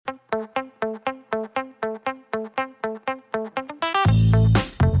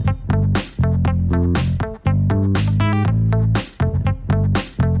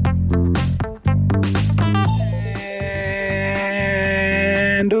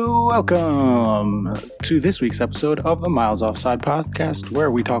Welcome to this week's episode of the Miles Offside podcast,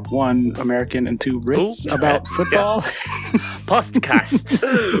 where we talk one American and two Brits about football. Postcast.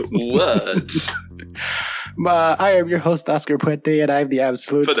 Words. I am your host, Oscar Puente, and I have the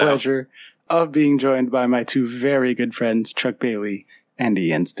absolute pleasure of being joined by my two very good friends, Chuck Bailey and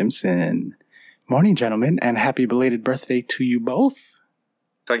Ian Stimson. Morning, gentlemen, and happy belated birthday to you both.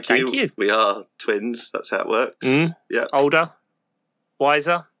 Thank you. We are twins. That's how it works. Yeah. Older.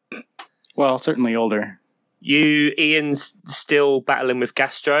 Wiser. Well, certainly older. Ian's still battling with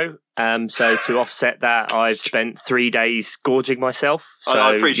gastro. So to offset that, I've spent 3 days gorging myself. So,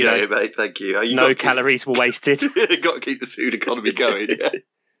 I appreciate it, mate. Thank you. No calories were wasted. You've got to keep the food economy going. Yeah.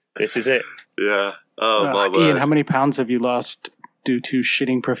 This is it. Yeah. Oh, my word. Ian, how many pounds have you lost due to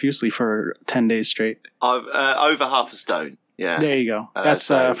shitting profusely for 10 days straight? I've over half a stone. Yeah. There you go. That's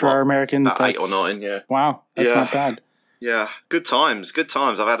for our Americans. About 8 or 9, yeah. Wow. That's not bad. Yeah, good times.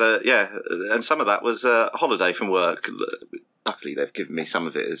 I've had and some of that was a holiday from work. Luckily, they've given me some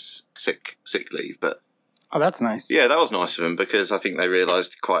of it as sick leave, but oh, that's nice. Yeah, that was nice of them because I think they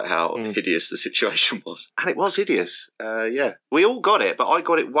realised quite how hideous the situation was, and it was hideous. Yeah, we all got it, but I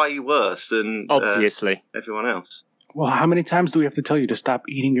got it way worse than obviously everyone else. Well, how many times do we have to tell you to stop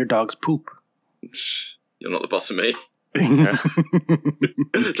eating your dog's poop? You're not the boss of me. Don't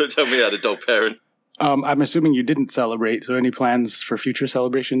tell me I had a dog parent. I'm assuming you didn't celebrate, so any plans for future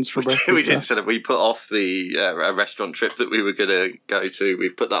celebrations for birthday We didn't celebrate. We put off the restaurant trip that we were going to go to. We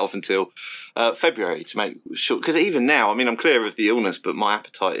put that off until February to make sure. Because even now, I mean, I'm clear of the illness, but my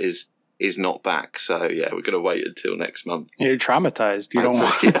appetite is not back. So, yeah, we're going to wait until next month. You're traumatized. You don't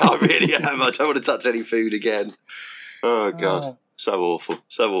want... Yeah, I really am. I don't want to touch any food again. Oh, God. So awful.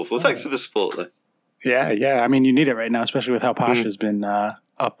 So awful. Thanks for the support, though. Yeah. I mean, you need it right now, especially with how Posh has been...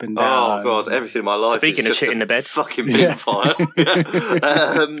 up and down. Oh, God, everything in my life. Speaking of shit in the bed. Fucking big fire.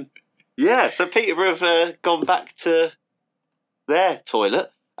 Yeah, so Peterborough have gone back to their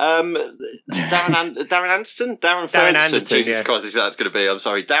toilet. Darren Anderson? Darren Ferguson. Jesus Christ, that's going to be. I'm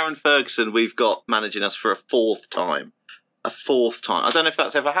sorry. Darren Ferguson, we've got managing us for a fourth time. I don't know if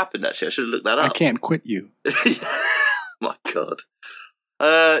that's ever happened, actually. I should have looked that up. I can't quit you. My God.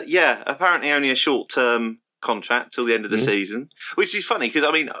 Yeah, apparently only a short-term contract till the end of the season, which is funny because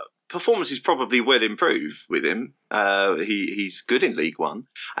I mean performances probably will improve with him. He's good in League One,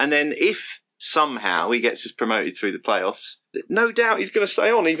 and then if somehow he gets us promoted through the playoffs, no doubt he's going to stay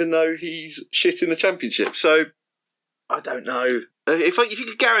on, even though he's shit in the Championship. So I don't know if you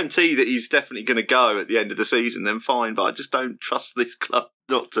could guarantee that he's definitely going to go at the end of the season, then fine. But I just don't trust this club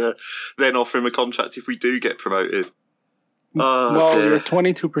not to then offer him a contract if we do get promoted. You're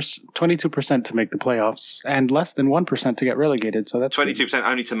 22% to make the playoffs and less than 1% to get relegated. So that's 22%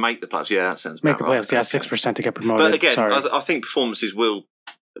 only to make the playoffs. Yeah, that sounds make the playoffs. Right. Yeah, 6% to get promoted. But again, I think performances will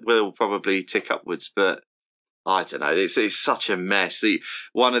probably tick upwards. But I don't know. It's such a mess.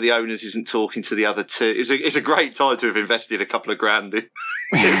 One of the owners isn't talking to the other two. It's a great time to have invested a couple of grand in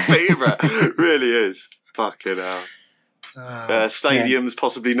Peterborough. It really is. Fucking hell. Stadium's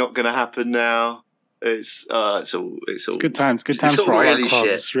possibly not going to happen now. It's good times. Good times for all our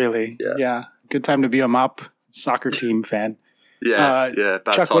clubs, shit. Really. Yeah. Good time to be a MOP soccer team fan. Yeah.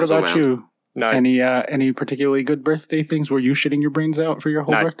 Chuck, what about you? No. Any particularly good birthday things? Were you shitting your brains out for your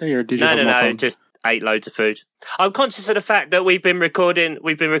whole birthday, or did you? No. Just ate loads of food. I'm conscious of the fact that we've been recording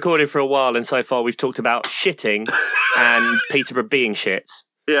for a while, and so far we've talked about shitting and Peterborough being shit.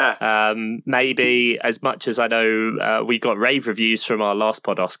 Yeah. Maybe as much as I know, we got rave reviews from our last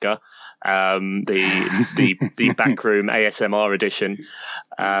pod, Oscar, the backroom ASMR edition,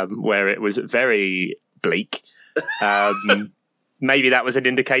 where it was very bleak. Maybe that was an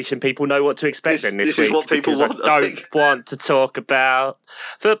indication people know what to expect this week. This is what people want. I don't want to talk about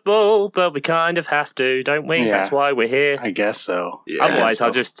football, but we kind of have to, don't we? Yeah. That's why we're here. I guess so. Yeah, otherwise,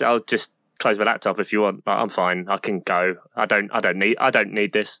 I'll just close my laptop if you want. I'm fine. I can go. I don't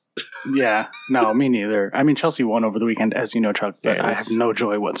need this. Yeah, no, me neither. I mean, Chelsea won over the weekend, as you know, Chuck, but I have no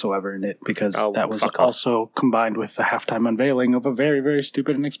joy whatsoever in it because that was also combined with the halftime unveiling of a very, very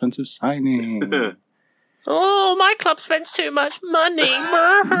stupid and expensive signing. Oh, my club spends too much money.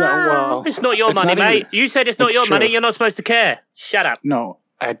 It's not your money, mate. You said it's not your money. You're not supposed to care. Shut up. No.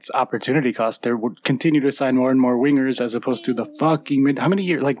 It's opportunity cost. They would continue to sign more and more wingers as opposed to the fucking how many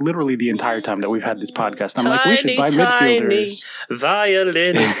years? Like literally the entire time that we've had this podcast, I'm like, we should buy midfielders.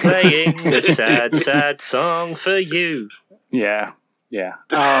 Violin is playing a sad, sad song for you. Yeah.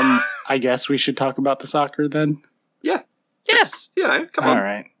 I guess we should talk about the soccer then. Yeah. Come on. All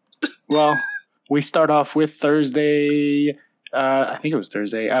right. Well, we start off with Thursday. I think it was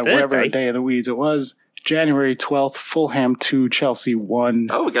Thursday. Whatever day of the weeds it was. January 12th, Fulham 2, Chelsea 1.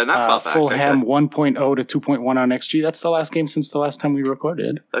 Oh, we're going that far back. Fulham 1.0 to 2.1 on XG. That's the last game since the last time we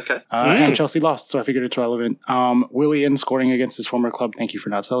recorded. Okay. And Chelsea lost, so I figured it's relevant. Willian scoring against his former club. Thank you for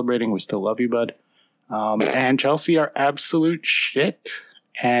not celebrating. We still love you, bud. And Chelsea are absolute shit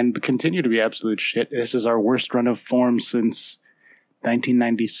and continue to be absolute shit. This is our worst run of form since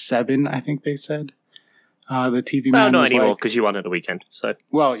 1997, I think they said. The TV man not anymore because you won at the weekend. So,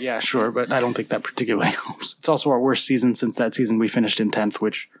 well, yeah, sure, but I don't think that particularly helps. It's also our worst season since that season we finished in 10th,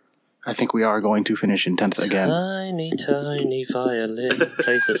 which I think we are going to finish in 10th again. Tiny, tiny violin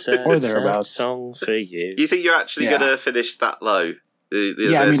plays a sad, sad song for you. Do you think you're actually going to finish that low? We're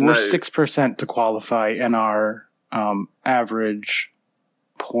 6% to qualify, and our average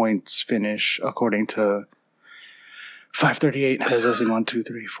points finish, according to 538, has us in 1, 2,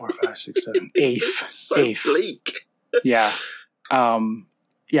 3, 4, 5, 6, 7, 8th. Eighth. Bleak. Yeah.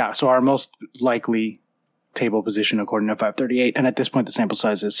 So our most likely table position, according to 538, and at this point the sample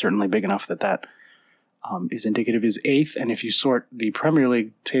size is certainly big enough that is indicative, is 8th. And if you sort the Premier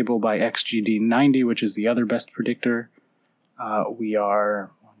League table by XGD 90, which is the other best predictor, we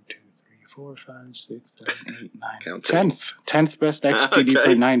are 1, 2, 3, 4, 5, 6, 7, 8, 9, 10th best XGD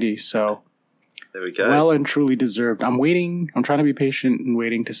per 90. So there we go. Well and truly deserved. I'm trying to be patient and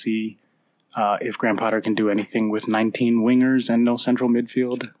waiting to see if Graham Potter can do anything with 19 wingers and no central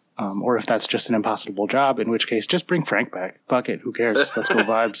midfield, or if that's just an impossible job, in which case just bring Frank back. Fuck it, who cares? Let's go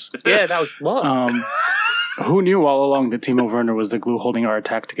vibes. Yeah, that was what? Who knew all along that Timo Werner was the glue holding our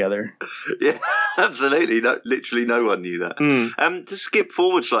attack together? Yeah, absolutely. No, literally no one knew that. To skip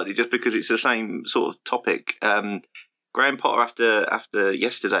forward slightly, just because it's the same sort of topic, Graham Potter, after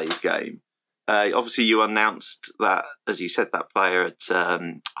yesterday's game, obviously you announced that, as you said, that player at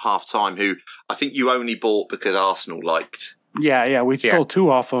half-time, who I think you only bought because Arsenal liked. Yeah, we stole 2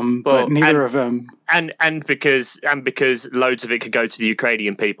 off them, but neither of them. And because loads of it could go to the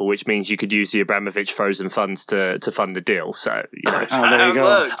Ukrainian people, which means you could use the Abramovich frozen funds to fund the deal. So, you know.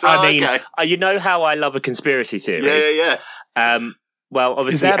 There you go. You know how I love a conspiracy theory. Yeah. Well,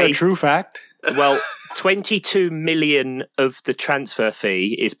 obviously, is that a true fact? Well, 22 million of the transfer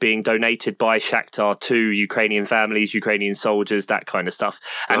fee is being donated by Shakhtar to Ukrainian families, Ukrainian soldiers, that kind of stuff.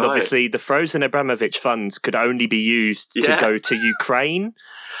 And obviously the frozen Abramovich funds could only be used to go to Ukraine.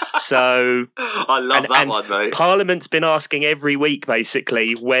 So I love that one, mate. Parliament's been asking every week,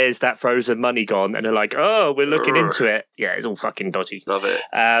 basically, where's that frozen money gone? And they're like, oh, we're looking into it. Yeah, it's all fucking dodgy. Love it.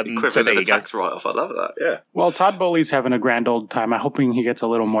 So there you go. Tax write-off. I love that. Yeah. Well, Todd Bowley's having a grand old time. I'm hoping he gets a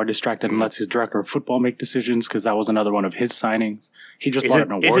little more distracted and lets his director of football make decisions, because that was another one of his signings. He just bought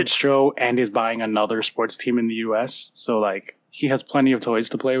an awards show and is buying another sports team in the U.S. So, like, he has plenty of toys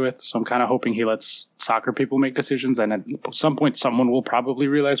to play with. So I'm kind of hoping he lets soccer people make decisions. And at some point, someone will probably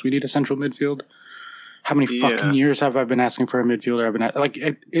realize we need a central midfield. How many fucking years have I been asking for a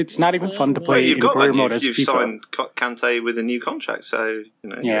midfielder? It's not even fun to play in career mode as FIFA. You've signed Kante with a new contract, so, you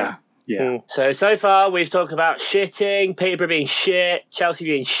know. Yeah. So far we've talked about shitting, Peterborough being shit, Chelsea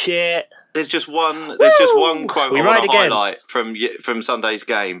being shit. There's just one quote I want to highlight from Sunday's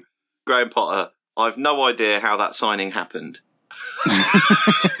game. Graham Potter, I've no idea how that signing happened.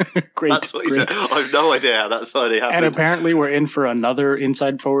 Great. That's what he said. I've no idea how that signing happened. And apparently we're in for another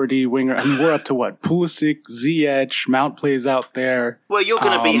inside forwardy winger. I mean, we're up to what? Pulisic, Ziyech, Mount plays out there. Well, you're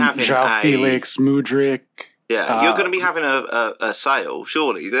going to be having João Felix, Mudryk. Yeah, you're going to be having a sale,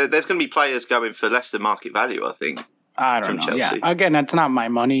 surely. There's going to be players going for less than market value, I think. I don't know. Chelsea. Yeah. Again, that's not my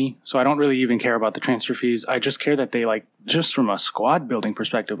money, so I don't really even care about the transfer fees. I just care that they, like, just from a squad building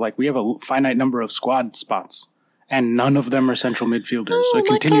perspective, like, we have a finite number of squad spots, and none of them are central midfielders. So I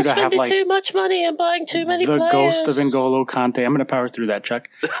continue to have, like, too much money and buying too many the players. Ghost of N'Golo Kante. I'm going to power through that, Chuck.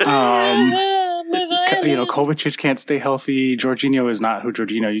 Kovacic can't stay healthy. Jorginho is not who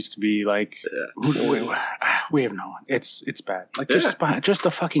Jorginho used to be. Like, we have no one. It's bad. Like, just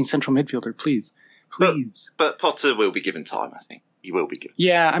a fucking central midfielder, please. But Potter will be given time, I think. He will be given time.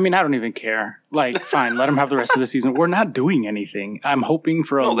 Yeah, I mean, I don't even care. Like, fine, let him have the rest of the season. We're not doing anything. I'm hoping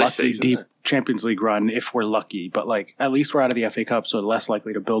for a deep Champions League run if we're lucky. But, like, at least we're out of the FA Cup, so less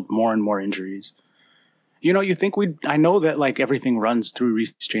likely to build more and more injuries. You know, you think I know that, like, everything runs through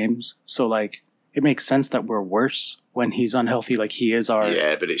Reece James. So, like, it makes sense that we're worse when he's unhealthy. Like, he is our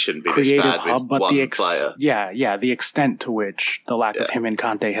but it shouldn't be creative this bad hub. But one player. The extent to which the lack of him and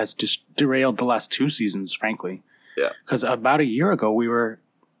Kante has just derailed the last 2 seasons, frankly. Yeah. Because about a year ago, we were,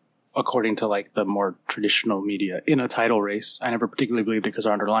 according to, like, the more traditional media, in a title race. I never particularly believed it because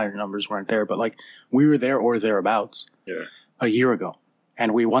our underlying numbers weren't there. But, like, we were there or thereabouts a year ago.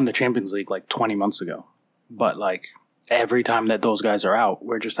 And we won the Champions League, like, 20 months ago. But, like, every time that those guys are out,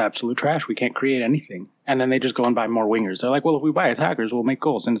 we're just absolute trash. We can't create anything. And then they just go and buy more wingers. They're like, well, if we buy attackers, we'll make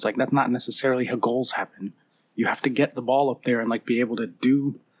goals. And it's like, that's not necessarily how goals happen. You have to get the ball up there and like be able to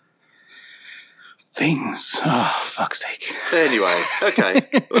do things. Oh, fuck's sake. Anyway, okay.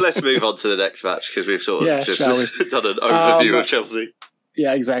 Well, let's move on to the next match because we've sort of just done an overview of Chelsea.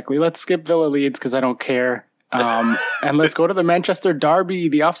 Yeah, exactly. Let's skip Villa Leeds because I don't care. And let's go to the Manchester Derby,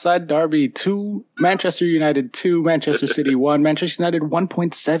 the offside derby. 2, Manchester United 2, Manchester City 1. Manchester United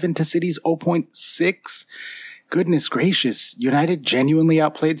 1.7 to City's 0.6. Goodness gracious. United genuinely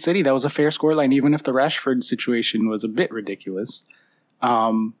outplayed City. That was a fair scoreline, even if the Rashford situation was a bit ridiculous.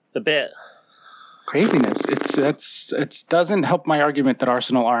 A bit. Craziness. It doesn't help my argument that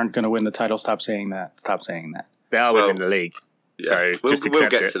Arsenal aren't going to win the title. Stop saying that. They are winning the league. Yeah, so we'll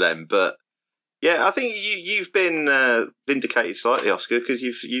get to them, but yeah, I think you've been vindicated slightly, Oscar, because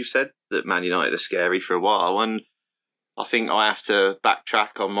you've said that Man United are scary for a while, and I think I have to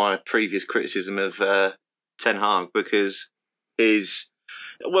backtrack on my previous criticism of Ten Hag because he's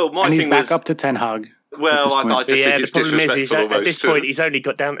back up to Ten Hag. Well, I just think it's disrespectful. At this point, he's only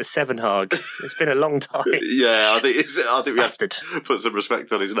got down to 7 Hag. It's been a long time. Yeah, I think we have to put some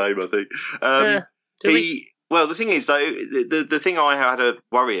respect on his name. I think Well, the thing is, though, the thing I had a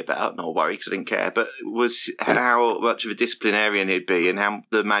worry about, not worry because I didn't care, but was how much of a disciplinarian he'd be and how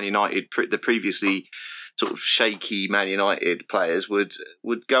the Man United, the previously sort of shaky Man United players would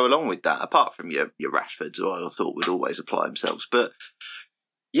go along with that, apart from your Rashfords, who I thought would always apply themselves. But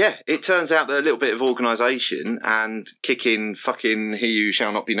yeah, it turns out that a little bit of organisation and kicking fucking he who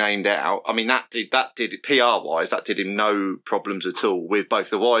shall not be named out, I mean, that did PR-wise, that did him no problems at all with both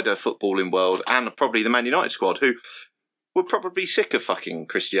the wider footballing world and probably the Man United squad, who were probably sick of fucking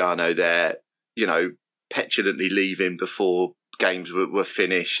Cristiano there, petulantly leaving before games were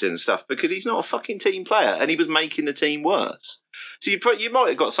finished and stuff, because he's not a fucking team player and he was making the team worse. So you might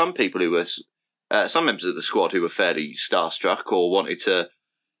have got some people who were, some members of the squad who were fairly starstruck or wanted to,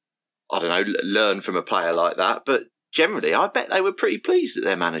 I don't know, learn from a player like that. But generally, I bet they were pretty pleased that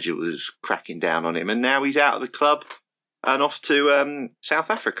their manager was cracking down on him. And now he's out of the club and off to South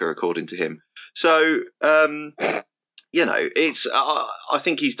Africa, according to him. So, it's I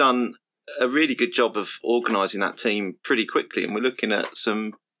think he's done a really good job of organising that team pretty quickly. And we're looking at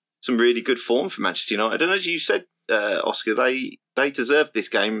some really good form for Manchester United. And as you said, Oscar, they deserve this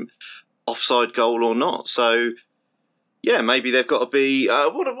game, offside goal or not. So, yeah, maybe they've got to be...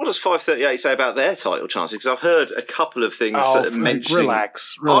 what does 538 say about their title chances? Because I've heard a couple of things mentioning...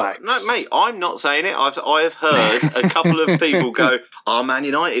 Relax. No, mate, I'm not saying it. I have heard a couple of people go, Man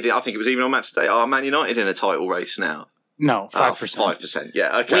United... I think it was even on Match Day. Man United in a title race now? No, 5%. 5%,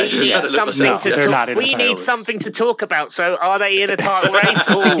 yeah, okay. We need something to talk about. So are they in a title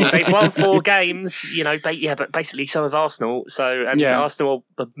race? They've won 4 games. But basically so have Arsenal. So Arsenal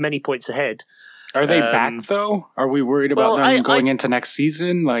are many points ahead. Are they back, though? Are we worried about them going into next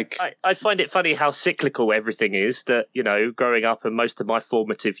season? I find it funny how cyclical everything is. That, growing up and most of my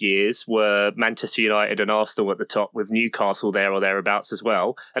formative years were Manchester United and Arsenal at the top, with Newcastle there or thereabouts as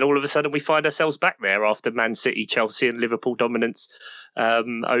well. And all of a sudden we find ourselves back there after Man City, Chelsea and Liverpool dominance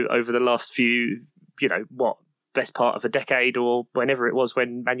over the last few, best part of a decade or whenever it was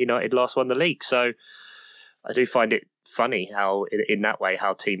when Man United last won the league. So I do find it funny how, in that way,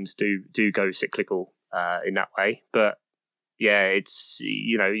 how teams do go cyclical in that way. But yeah, it's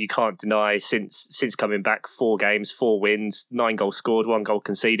you can't deny since coming back 4 games, 4 wins, 9 goals scored, 1 goal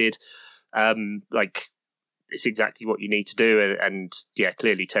conceded. It's exactly what you need to do, and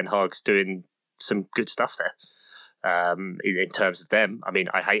clearly Ten Hag's doing some good stuff there. In terms of them, I mean,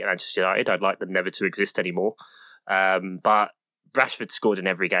 I hate Manchester United. I'd like them never to exist anymore. But Rashford scored in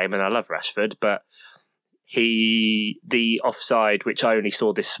every game, and I love Rashford, but. The offside, which I only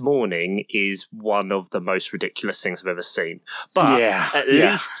saw this morning, is one of the most ridiculous things I've ever seen. But at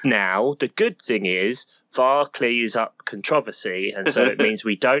least now, the good thing is VAR clears up controversy, and so it means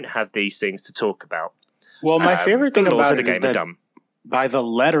we don't have these things to talk about. Well, my favorite thing about it is that by the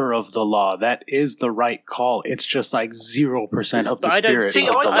letter of the law, that is the right call. It's just 0% of the spirit of the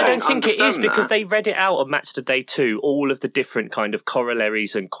law. I don't think it is, because they read it out on Match of Day 2, all of the different kind of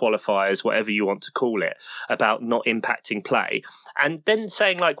corollaries and qualifiers, whatever you want to call it, about not impacting play. And then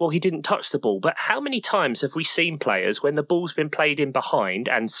saying he didn't touch the ball. But how many times have we seen players, when the ball's been played in behind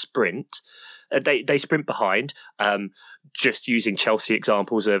and sprint, they sprint behind, just using Chelsea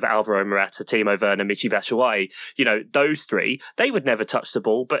examples of Alvaro Morata, Timo Werner, Michy Batshuayi, those 3, they would never touch the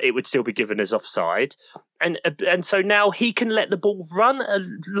ball, but it would still be given as offside. And so now he can let the ball run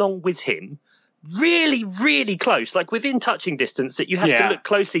along with him, really, really close, like within touching distance, that you have to look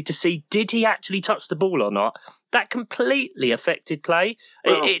closely to see, did he actually touch the ball or not? That completely affected play.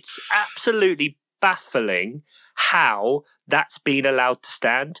 Well, it's absolutely baffling how that's been allowed to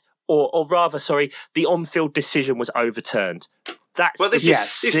stand, or rather, the on-field decision was overturned. That's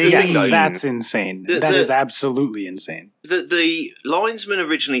that's insane. That is absolutely insane. The linesman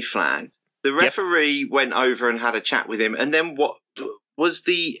originally flagged. The referee went over and had a chat with him, and then what was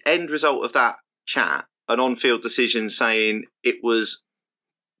the end result of that chat? An on-field decision saying it was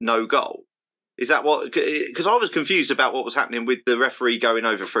no goal. Is that what? Because I was confused about what was happening with the referee going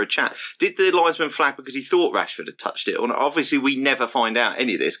over for a chat. Did the linesman flag because he thought Rashford had touched it? Or obviously, we never find out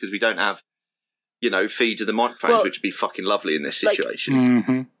any of this because we don't have, feeds of the microphones, which would be fucking lovely in this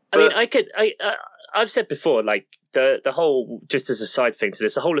situation. I've said before, the whole, just as a side thing to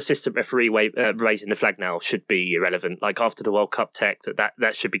this, the whole assistant referee raising the flag now should be irrelevant. Like after the World Cup tech,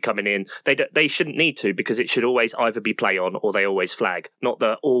 that should be coming in. They shouldn't need to, because it should always either be play on or they always flag. Not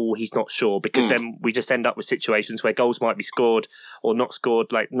that, he's not sure, because then we just end up with situations where goals might be scored or not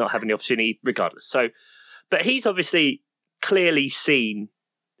scored, like not having the opportunity regardless. So, but he's obviously clearly seen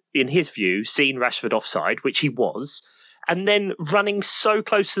Rashford offside, which he was, and then running so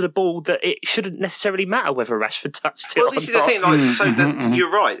close to the ball that it shouldn't necessarily matter whether Rashford touched it or not. Well, this is the thing.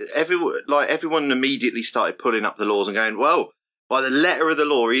 You're right. Everyone immediately started pulling up the laws and going, well, by the letter of the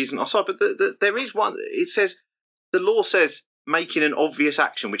law, he isn't offside. But there is one. It says, the law says making an obvious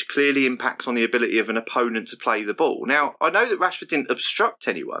action which clearly impacts on the ability of an opponent to play the ball. Now, I know that Rashford didn't obstruct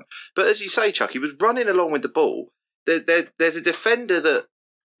anyone, but as you say, Chuck, he was running along with the ball. There's a defender that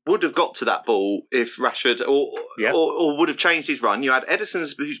would have got to that ball if Rashford or would have changed his run. You had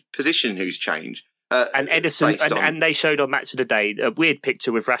Ederson's position who's changed. And Ederson, and they showed on Match of the Day a weird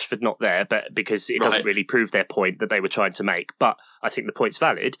picture with Rashford not there, but because it doesn't really prove their point that they were trying to make. But I think the point's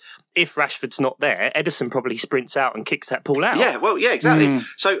valid. If Rashford's not there, Ederson probably sprints out and kicks that ball out. Yeah, exactly.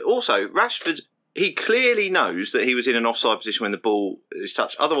 So also, Rashford, he clearly knows that he was in an offside position when the ball is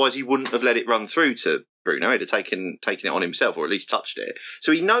touched. Otherwise, he wouldn't have let it run through to Bruno. He'd have taken it on himself, or at least touched it.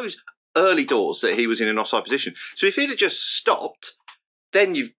 So he knows early doors that he was in an offside position. So if he'd have just stopped,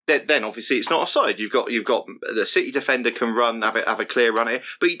 then obviously it's not offside. You've got the City defender can run, have a clear run at it,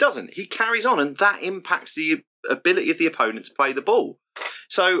 but he doesn't. He carries on, and that impacts the ability of the opponent to play the ball.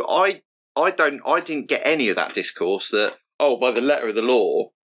 So I didn't get any of that discourse that by the letter of the law,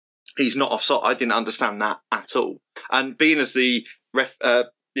 he's not offside. I didn't understand that at all. And being as the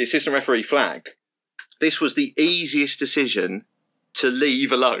assistant referee flagged, this was the easiest decision to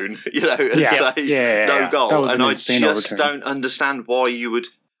leave alone, and say no goal. And I just don't understand why you would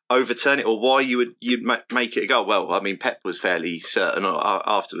overturn it, or why you'd make it a goal. Well, I mean, Pep was fairly certain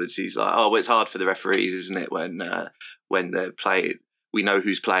afterwards. He's like, it's hard for the referees, isn't it, when they're playing? We know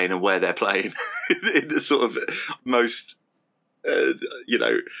who's playing and where they're playing. In the sort of most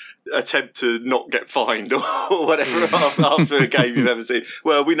attempt to not get fined or whatever after a game you've ever seen.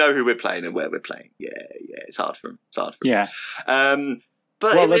 Well, we know who we're playing and where we're playing. Yeah, it's hard for him. Yeah.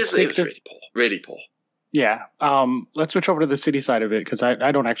 But it was really poor. Yeah. Let's switch over to the City side of it, because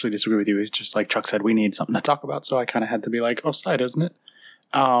I don't actually disagree with you. It's just like Chuck said, we need something to talk about, so I kind of had to be like, offside, isn't it?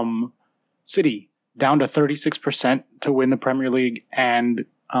 City down to 36% to win the Premier League, and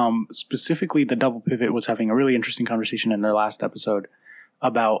specifically the double pivot was having a really interesting conversation in their last episode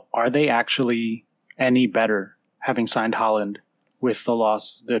about, are they actually any better having signed Haaland with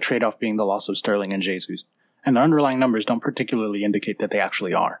the trade-off being the loss of Sterling and Jesus? And the underlying numbers don't particularly indicate that they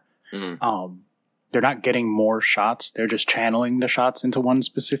actually are. Mm-hmm. They're not getting more shots. They're just channeling the shots into one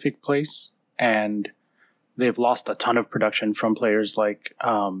specific place. And they've lost a ton of production from players like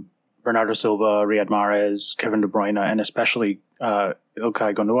Bernardo Silva, Riyad Mahrez, Kevin De Bruyne, and especially Ilkay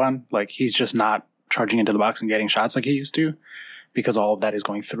Gundogan. Like, he's just not charging into the box and getting shots like he used to, because all of that is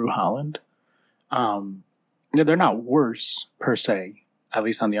going through Haaland. They're not worse per se, at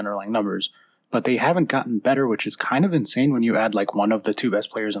least on the underlying numbers, but they haven't gotten better, which is kind of insane when you add like one of the two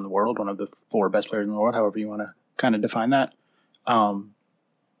best players in the world, one of the four best players in the world, however you want to kind of define that.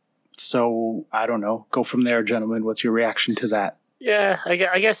 So I don't know. Go from there, gentlemen. What's your reaction to that? Yeah, I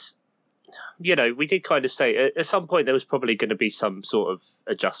guess, we did kind of say at some point there was probably going to be some sort of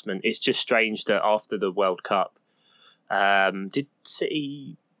adjustment. It's just strange that after the World Cup, did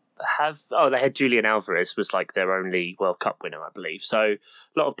City have... they had Julian Alvarez was like their only World Cup winner, I believe. So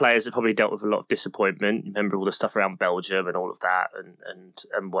a lot of players have probably dealt with a lot of disappointment. Remember all the stuff around Belgium and all of that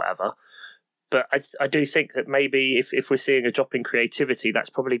and whatever. But I do think that maybe if we're seeing a drop in creativity, that's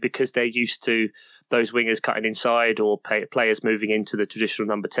probably because they're used to those wingers cutting inside or players moving into the traditional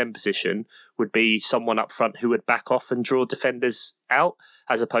number 10 position would be someone up front who would back off and draw defenders out,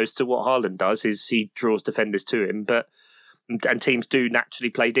 as opposed to what Haaland does is he draws defenders to him. And teams do naturally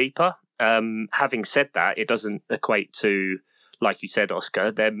play deeper. Having said that, it doesn't equate to, like you said,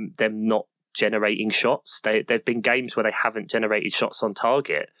 Oscar, them not generating shots. There've been games where they haven't generated shots on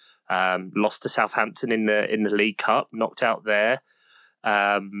target. Lost to Southampton in the League Cup, knocked out there.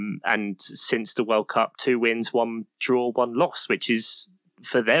 And since the World Cup, 2 wins, 1 draw, 1 loss, which is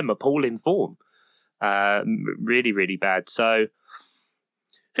for them appalling form. Really, really bad. So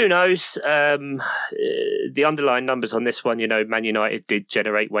who knows? The underlying numbers on this one, Man United did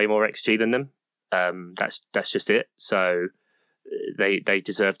generate way more XG than them. That's just it. So they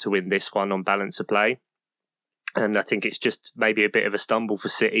deserve to win this one on balance of play. And I think it's just maybe a bit of a stumble for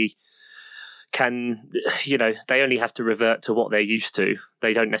City. They only have to revert to what they're used to.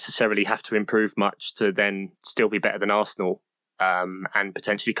 They don't necessarily have to improve much to then still be better than Arsenal and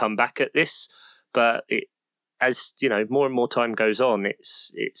potentially come back at this. But as more and more time goes on,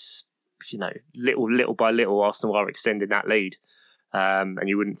 it's little by little Arsenal are extending that lead. And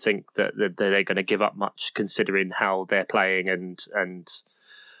you wouldn't think that they're going to give up much considering how they're playing and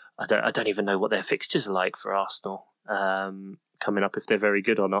I don't even know what their fixtures are like for Arsenal coming up, if they're very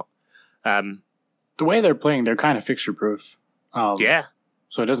good or not. The way they're playing, they're kind of fixture proof. Yeah.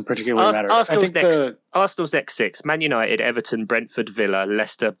 So it doesn't particularly matter. Arsenal's next 6: Man United, Everton, Brentford, Villa,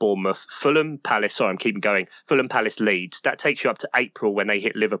 Leicester, Bournemouth, Fulham, Palace. Sorry, I'm keeping going. Fulham, Palace, Leeds. That takes you up to April when they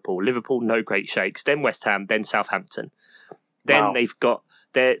hit Liverpool. Liverpool, no great shakes. Then West Ham, then Southampton. Then they've got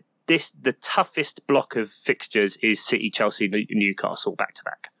the toughest block of fixtures is City, Chelsea, Newcastle back to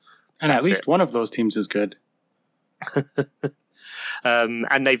back. And at least one of those teams is good.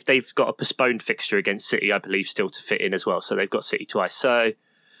 And they've got a postponed fixture against City, I believe, still to fit in as well. So they've got City twice. So,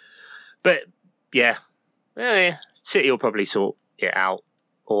 but yeah, City will probably sort it out,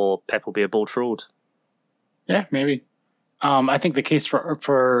 or Pep will be a bold fraud. Yeah, maybe. I think the case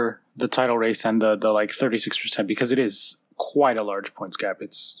for the title race and the 36%, because it is quite a large points gap.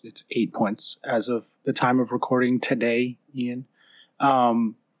 It's 8 points as of the time of recording today, Ian.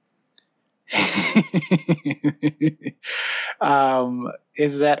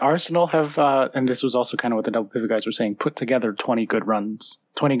 Is that Arsenal have, and this was also kind of what the Double Pivot guys were saying, put together 20 good runs,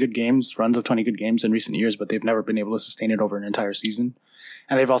 20 good games, runs of 20 good games in recent years, but they've never been able to sustain it over an entire season.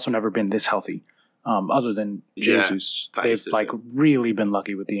 And they've also never been this healthy. Other than Jesus, they've really been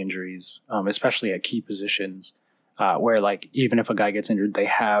lucky with the injuries, especially at key positions, where even if a guy gets injured, they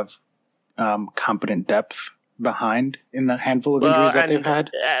have competent depth behind in the handful of injuries that they've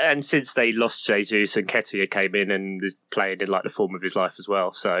had. And since they lost Jesus, and Nketiah came in and is playing in the form of his life as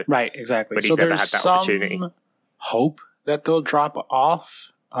well. So right, exactly. But he's never had that opportunity. Hope that they'll drop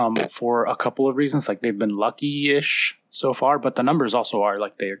off for a couple of reasons. They've been lucky-ish so far, but the numbers also are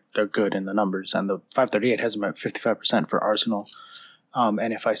they're good in the numbers, and the 538 has them at 55% for Arsenal.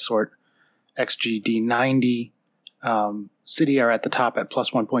 And if I sort XGD 90, City are at the top at plus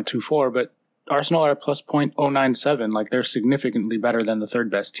 1.24, but Arsenal are plus 0.097. They're significantly better than the third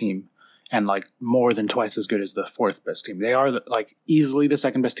best team, and more than twice as good as the fourth best team. They are easily the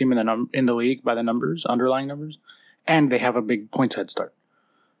second best team in the league by the numbers, underlying numbers, and they have a big points head start,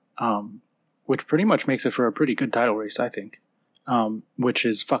 which pretty much makes it for a pretty good title race, I think. Which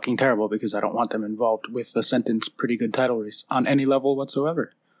is fucking terrible because I don't want them involved with the sentence "pretty good title race" on any level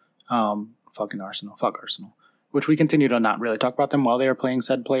whatsoever. Fucking Arsenal, fuck Arsenal. Which we continue to not really talk about them while they are playing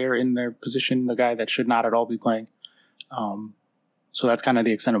said player in their position, the guy that should not at all be playing. So that's kind of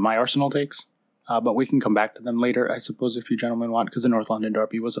the extent of my Arsenal takes. But we can come back to them later, I suppose, if you gentlemen want, because the North London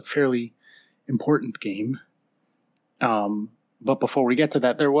derby was a fairly important game. But before we get to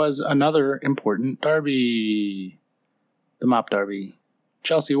that, there was another important derby. The Mop derby.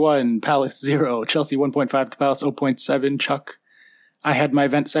 Chelsea 1, Palace 0. Chelsea 1.5 to Palace 0.7. Chuck. I had my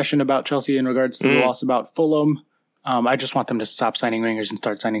vent session about Chelsea in regards to the loss about Fulham. I just want them to stop signing wingers and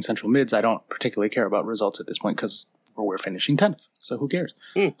start signing central mids. I don't particularly care about results at this point because we're finishing 10th, so who cares?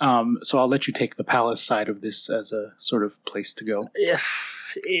 So I'll let you take the Palace side of this as a sort of place to go. Yeah,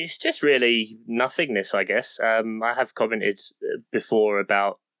 it's just really nothingness, I guess. I have commented before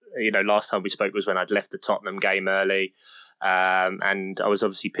about, last time we spoke was when I'd left the Tottenham game early, and I was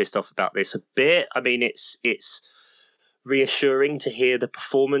obviously pissed off about this a bit. I mean, it's reassuring to hear the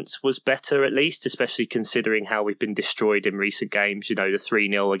performance was better, at least, especially considering how we've been destroyed in recent games. The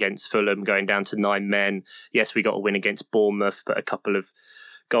 3-0 against Fulham, going down to 9 men. Yes, we got a win against Bournemouth, but a couple of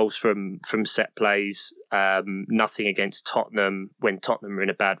goals from set plays, nothing against Tottenham when Tottenham were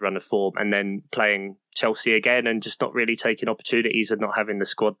in a bad run of form, and then playing Chelsea again and just not really taking opportunities and not having the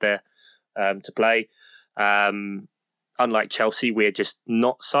squad there to play. Unlike Chelsea, we're just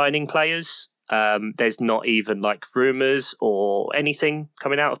not signing players. There's not even like rumours or anything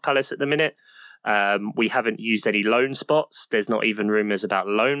coming out of Palace at the minute. We haven't used any loan spots. There's not even rumours about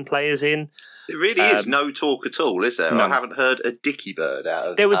loan players in. It really is no talk at all, is there? None. I haven't heard a dicky bird out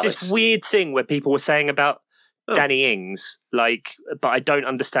of There was Palace. this weird thing where people were saying about Danny Ings, but I don't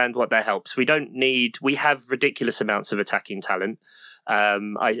understand what that helps. We have ridiculous amounts of attacking talent.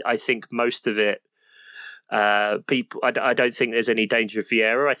 I think most of it, I don't think there's any danger of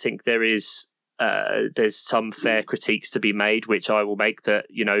Vieira. I think there's some fair critiques to be made, which I will make, that,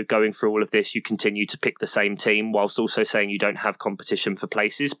 going through all of this, you continue to pick the same team whilst also saying you don't have competition for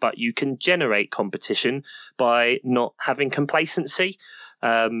places, but you can generate competition by not having complacency.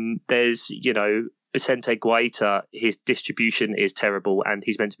 There's, Vicente Guaita, his distribution is terrible and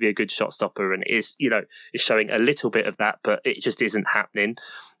he's meant to be a good shot stopper and is showing a little bit of that, but it just isn't happening.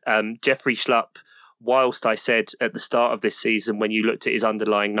 Jeffrey Schlupp, whilst I said at the start of this season, when you looked at his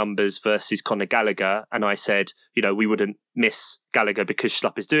underlying numbers versus Conor Gallagher, and I said, we wouldn't miss Gallagher because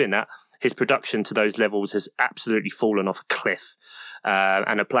Schlupp is doing that, his production to those levels has absolutely fallen off a cliff.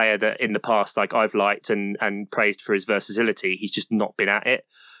 And a player that in the past, I've liked and praised for his versatility, he's just not been at it.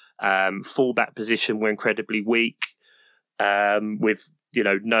 Fullback position, we're incredibly weak, with,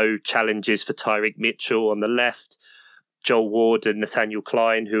 no challenges for Tyreek Mitchell on the left. Joel Ward and Nathaniel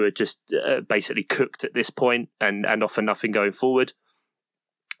Klein, who are just basically cooked at this point and offer nothing going forward.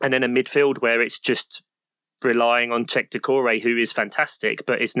 And then a midfield where it's just relying on Cheick Doucouré, who is fantastic,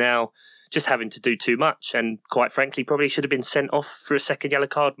 but is now just having to do too much. And quite frankly, probably should have been sent off for a second yellow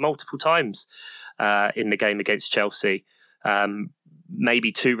card multiple times in the game against Chelsea.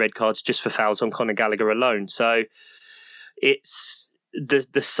 Maybe 2 red cards just for fouls on Conor Gallagher alone. So it's...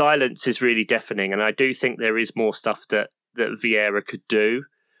 The silence is really deafening, and I do think there is more stuff that Vieira could do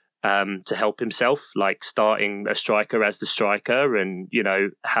to help himself, like starting a striker as the striker and,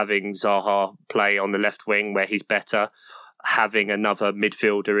 having Zaha play on the left wing where he's better, having another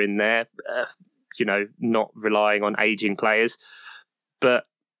midfielder in there, not relying on ageing players, but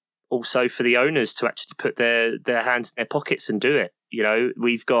also for the owners to actually put their hands in their pockets and do it.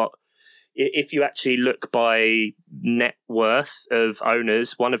 We've got... If you actually look by net worth of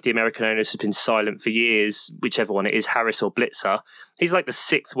owners, one of the American owners has been silent for years, whichever one it is, Harris or Blitzer. He's like the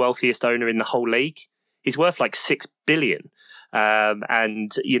 6th wealthiest owner in the whole league. He's worth like $6 billion.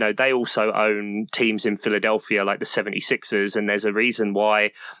 And, they also own teams in Philadelphia like the 76ers. And there's a reason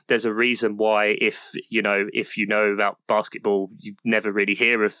why if you know about basketball, you never really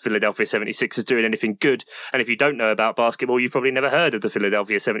hear of Philadelphia 76ers doing anything good. And if you don't know about basketball, you've probably never heard of the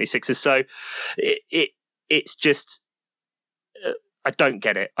Philadelphia 76ers. So it's just, I don't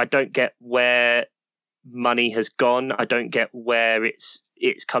get it. I don't get where money has gone. I don't get where it's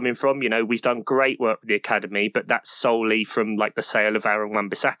coming from. We've done great work with the academy, but that's solely from the sale of Aaron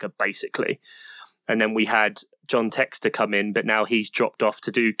Wan-Bissaka, basically. And then we had John Textor come in, but now he's dropped off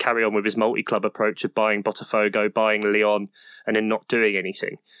to carry on with his multi-club approach of buying Botafogo, buying Lyon, and then not doing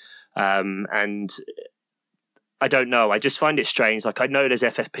anything. And I don't know. I just find it strange. I know there's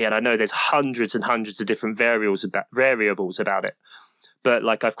FFP and I know there's hundreds and hundreds of different variables about it. But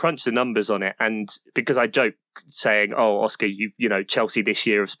I've crunched the numbers on it, and because I joke saying, "Oh, Oscar, Chelsea this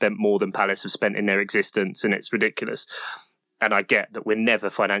year have spent more than Palace have spent in their existence, and it's ridiculous." And I get that we're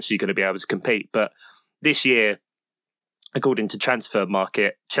never financially going to be able to compete, but this year, according to Transfer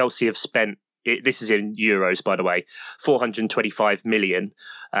Market, Chelsea have spent, this is in euros, by the way, 425 million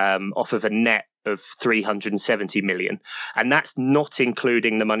off of a net of 370 million. And that's not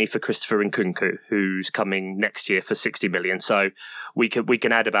including the money for Christopher Nkunku, who's coming next year for 60 million. So we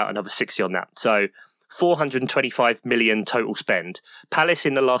can add about another 60 on that. So 425 million total spend. Palace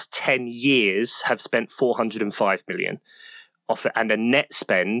in the last 10 years have spent 405 million off it, and a net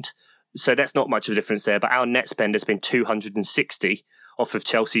spend. So that's not much of a difference there, but our net spend has been 260 off of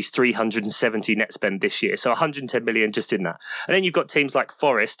Chelsea's 370 net spend this year. So 110 million just in that. And then you've got teams like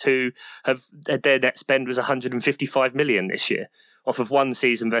Forest who have their net spend was 155 million this year off of one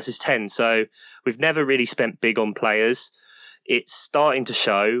season versus 10. So we've never really spent big on players. It's starting to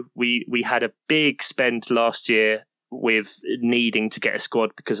show. We had a big spend last year with needing to get a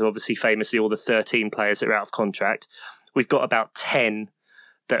squad because of obviously famously all the 13 players that are out of contract. We've got about 10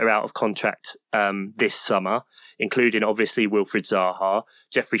 that are out of contract this summer, including obviously Wilfried Zaha,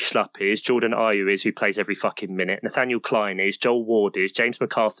 Jeffrey Schlupp is, Jordan Ayew is, who plays every fucking minute, Nathaniel Klein is, Joel Ward is, James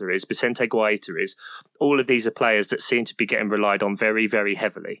MacArthur is, Vicente Guaita is. All of these are players that seem to be getting relied on very, very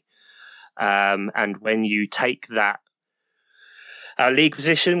heavily. And when you take that, our league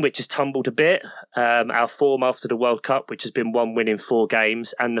position, which has tumbled a bit, our form after the World Cup, which has been 1 win in 4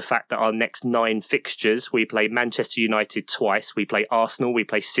 games, and the fact that our next 9 fixtures, we play Manchester United twice, we play Arsenal, we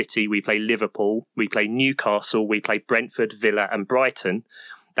play City, we play Liverpool, we play Newcastle, we play Brentford, Villa and Brighton.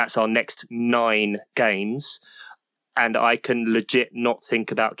 That's our next 9 games. And I can legit not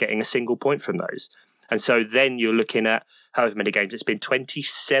think about getting a single point from those. And so then you're looking at however many games. It's been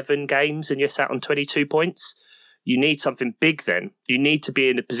 27 games and you're sat on 22 points. You need something big then. You need to be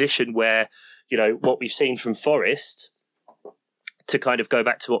in a position where, you know, what we've seen from Forest, to kind of go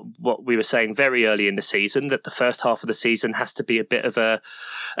back to what we were saying very early in the season, that the first half of the season has to be a bit of a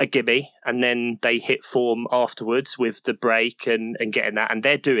gimme, and then they hit form afterwards with the break and getting that. And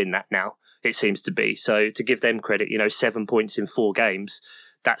they're doing that now, it seems to be. So to give them credit, you know, 7 points in 4 games,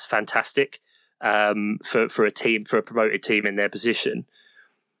 that's fantastic for a team, for a promoted team in their position.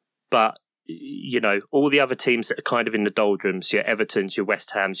 But you know, all the other teams that are kind of in the doldrums, your Evertons, your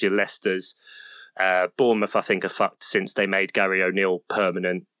West Hams, your Leicesters, Bournemouth, I think, are fucked since they made Gary O'Neill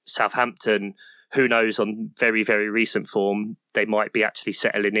permanent. Southampton, who knows, on very, very recent form, they might be actually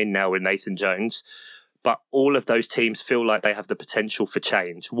settling in now with Nathan Jones. But all of those teams feel like they have the potential for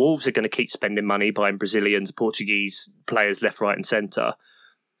change. Wolves are going to keep spending money buying Brazilians, Portuguese players left, right and centre.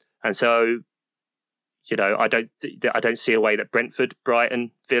 And so, you know, I don't see a way that Brentford,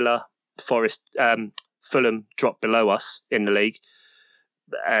 Brighton, Villa, Forest, Fulham drop below us in the league.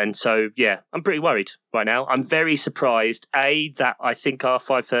 And so, yeah, I'm pretty worried right now. I'm very surprised, that I think our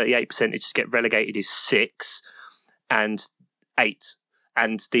 538 percentage to get relegated is 6 and 8.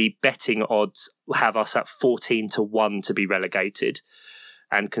 And the betting odds have us at 14-1 to be relegated.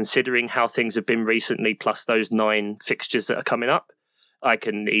 And considering how things have been recently, plus those 9 fixtures that are coming up, I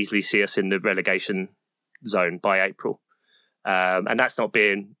can easily see us in the relegation zone by April. And that's not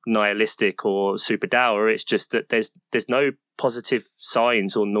being nihilistic or super dour. It's just that there's no positive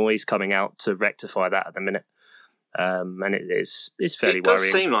signs or noise coming out to rectify that at the minute. And it's fairly worrying.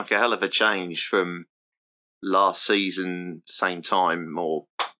 It does seem like a hell of a change from last season, same time, or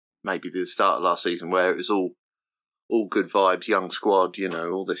maybe the start of last season, where it was all good vibes, young squad, you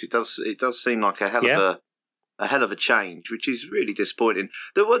know, all this. It does seem like a hell of a change, which is really disappointing.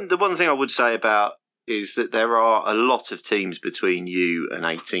 The one thing I would say about is that there are a lot of teams between you and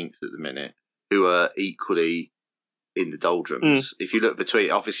 18th at the minute who are equally in the doldrums. If you look between,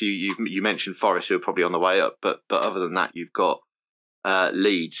 obviously you mentioned Forest, who are probably on the way up, but other than that, you've got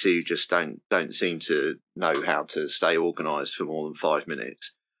Leeds, who just don't seem to know how to stay organised for more than 5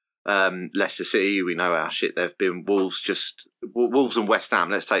 minutes. Leicester City, we know how shit they've been. Wolves and West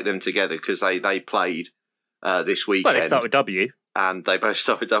Ham, let's take them together because they played this weekend. Well, they start with W. And they both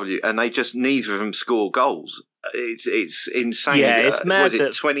start with W, and they just neither of them score goals. It's insane. Yeah, it's mad. Was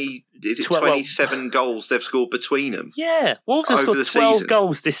it 20? Is it 27 goals they've scored between them? Yeah, Wolves have scored 12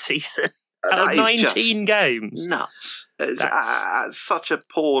 goals this season out of 19 games. Nuts! It's at such a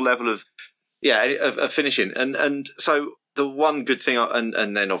poor level of finishing, and so the one good thing,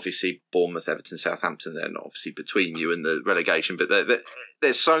 and then obviously Bournemouth, Everton, Southampton, then obviously between you and the relegation, but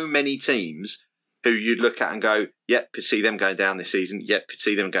there's so many teams who you'd look at and go, yep, could see them going down this season. Yep, could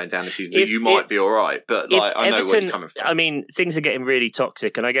see them going down this season. You might be all right, but like, I know where you're coming from. I mean, things are getting really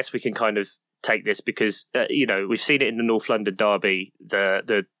toxic, and I guess we can kind of take this because, you know, we've seen it in the North London derby,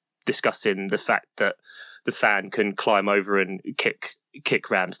 the discussing the fact that the fan can climb over and kick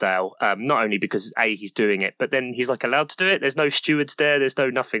Ramsdale, not only because he's doing it, but then he's like allowed to do it. There's no stewards there. There's no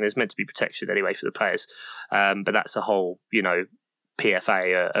nothing. There's meant to be protection anyway for the players. But that's a whole, you know,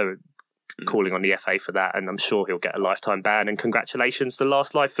 PFA calling on the FA for that, and I'm sure he'll get a lifetime ban. And congratulations, the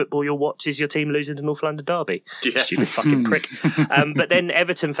last live football you'll watch is your team losing the North London derby. Yeah. Stupid fucking prick. But then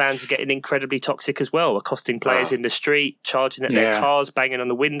Everton fans are getting incredibly toxic as well, accosting players in the street, charging at their cars, banging on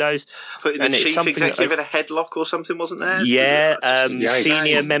the windows. Putting the chief executive in a headlock or something, wasn't there? Yeah,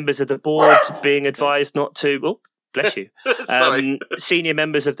 senior members of the board being advised not to... Oh, bless you. Senior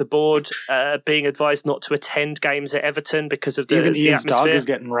members of the board being advised not to attend games at Everton because of the Even Ian's atmosphere. dog is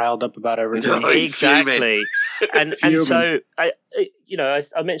getting riled up about Everton. Exactly. and so, I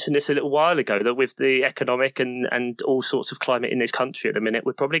mentioned this a little while ago, that with the economic and all sorts of climate in this country at the minute,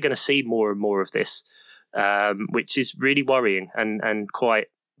 we're probably going to see more and more of this, which is really worrying and quite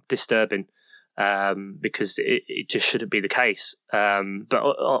disturbing. because it just shouldn't be the case. But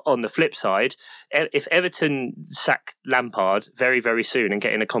on the flip side, if Everton sack Lampard very, very soon and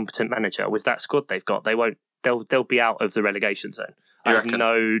get in a competent manager with that squad they've got, they'll be out of the relegation zone. I have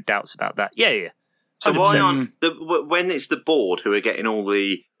no doubts about that. Yeah. So 100%. Why aren't when it's the board who are getting all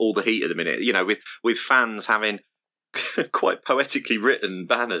the heat at the minute? You know, with fans having quite poetically written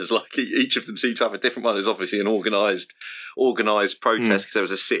banners, like each of them seem to have a different one. There's obviously an organised protest because there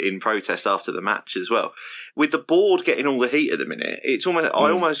was a sit-in protest after the match as well. With the board getting all the heat at the minute, it's almost I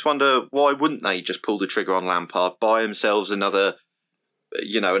almost wonder why wouldn't they just pull the trigger on Lampard, buy themselves another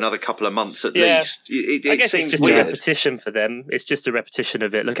couple of months at least. I guess it's just weird. A repetition for them. It's just a repetition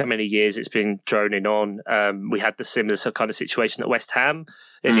of it. Look how many years it's been droning on. We had the similar kind of situation at West Ham.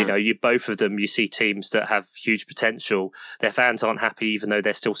 And, both of them, you see teams that have huge potential. Their fans aren't happy, even though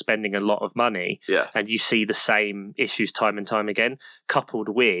they're still spending a lot of money. Yeah. And you see the same issues time and time again, coupled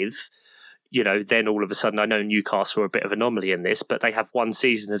with, then all of a sudden, I know Newcastle are a bit of an anomaly in this, but they have one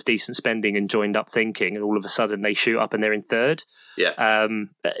season of decent spending and joined up thinking, and all of a sudden they shoot up and they're in third. Yeah.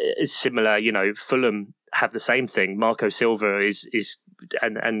 It's similar, Fulham have the same thing. Marco Silva is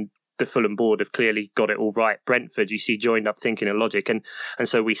and the Fulham board have clearly got it all right. Brentford, you see joined up thinking and logic. And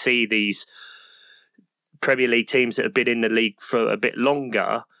so we see these Premier League teams that have been in the league for a bit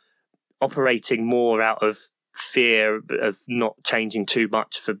longer operating more out of fear of not changing too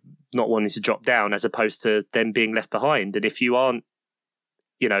much for not wanting to drop down, as opposed to them being left behind. And if you aren't,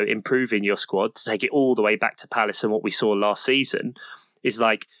 improving your squad, to take it all the way back to Palace and what we saw last season, is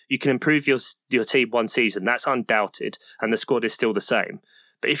like you can improve your team one season, that's undoubted, and the squad is still the same.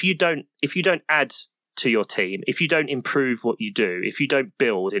 But if you don't add to your team, if you don't improve what you do, if you don't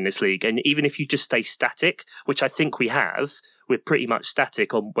build in this league, and even if you just stay static, which I think we're pretty much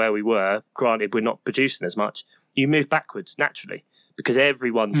static on where we were, granted we're not producing as much, you move backwards naturally because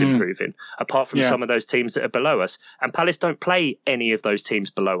everyone's improving, apart from some of those teams that are below us. And Palace don't play any of those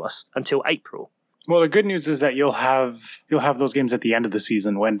teams below us until April. Well, the good news is that you'll have those games at the end of the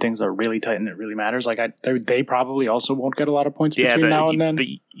season when things are really tight and it really matters. Like they probably also won't get a lot of points between now and then. But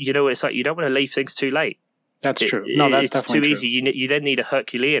it's like you don't want to leave things too late. That's true. No, that's definitely too easy. You then need a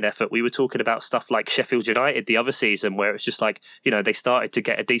Herculean effort. We were talking about stuff like Sheffield United the other season, where it's just like, they started to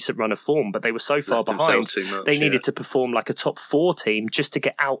get a decent run of form, but they were so far behind. They needed to perform like a top 4 team just to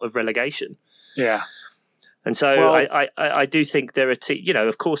get out of relegation. Yeah. And so I do think there are,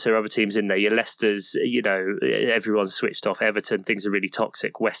 of course there are other teams in there. Your Leicester's, everyone's switched off. Everton, things are really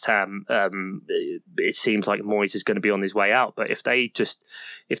toxic. West Ham, it seems like Moyes is going to be on his way out. But if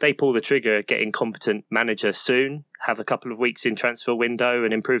they pull the trigger, get incompetent manager soon, have a couple of weeks in transfer window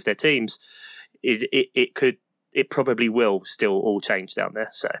and improve their teams, it probably will still all change down there.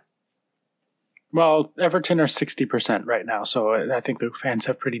 So. Well, Everton are 60% right now, so I think the fans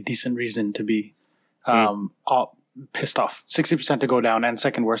have pretty decent reason to be all pissed off. 60% to go down, and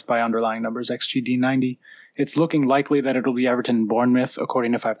second worst by underlying numbers, XGD 90. It's looking likely that it'll be Everton and Bournemouth,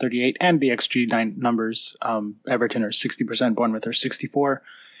 according to 538, and the XG numbers. Everton are 60%, Bournemouth are 64%.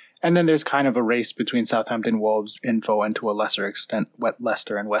 And then there's kind of a race between Southampton, Wolves, Info, and to a lesser extent,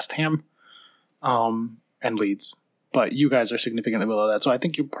 Leicester and West Ham, and Leeds. But you guys are significantly below that, so I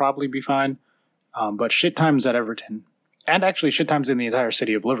think you'll probably be fine. But shit times at Everton. And actually shit times in the entire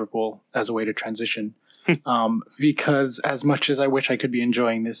city of Liverpool as a way to transition. Because as much as I wish I could be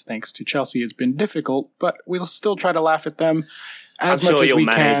enjoying this thanks to Chelsea, it's been difficult, but we'll still try to laugh at them as much as we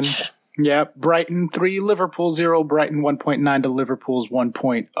can. Yeah, Brighton 3, Liverpool 0, Brighton 1.9 to Liverpool's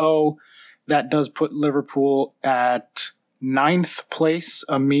 1.0. That does put Liverpool at 9th place,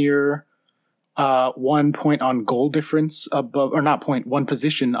 a mere 1 point on goal difference above, or not point, 1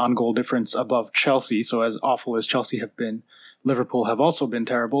 position on goal difference above Chelsea. So as awful as Chelsea have been, Liverpool have also been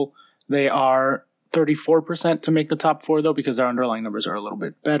terrible. They are 34% to make the top 4 though, because their underlying numbers are a little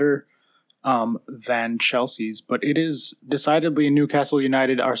bit better than Chelsea's. But it is decidedly in Newcastle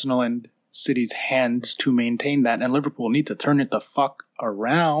United, Arsenal, and City's hands to maintain that, and Liverpool need to turn it the fuck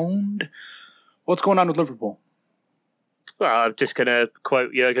around. What's going on with Liverpool? Well, I'm just going to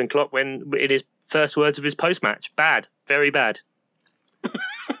quote Jurgen Klopp in his first words of his post-match. Bad. Very bad.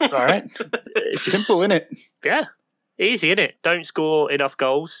 All right. Simple, innit? Yeah. Easy, innit? Don't score enough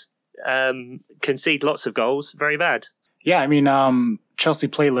goals. Concede lots of goals. Very bad. Yeah, I mean, Chelsea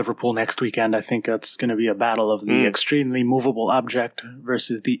play Liverpool next weekend. I think that's going to be a battle of the extremely movable object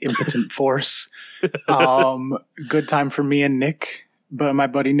versus the impotent force. Good time for me and Nick, but my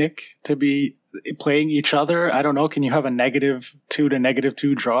buddy Nick, to be playing each other. I don't know. Can you have a -2 to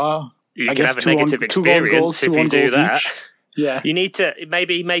 -2 draw? You can have a negative experience if you do that. Yeah. You need to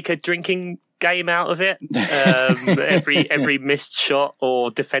maybe make a drinking game out of it. Every missed shot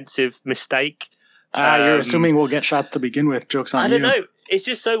or defensive mistake. You're assuming we'll get shots to begin with. Joke's on you. I don't know. It's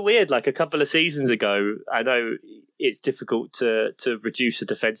just so weird. Like a couple of seasons ago, I know it's difficult to reduce a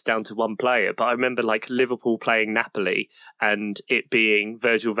defence down to one player, but I remember like Liverpool playing Napoli and it being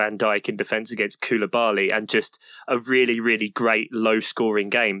Virgil van Dijk in defence against Koulibaly, and just a really, really great low-scoring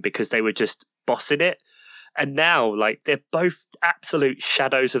game because they were just bossing it. And now, like, they're both absolute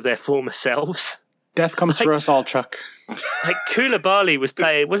shadows of their former selves. Death comes for us all, Chuck. Like Koulibaly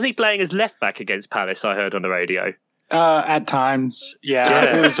wasn't he playing as left back against Palace? I heard on the radio. At times,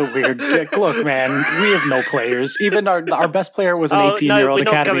 yeah. It was a weird. Look, man, we have no players. Even our best player was an 18-year-old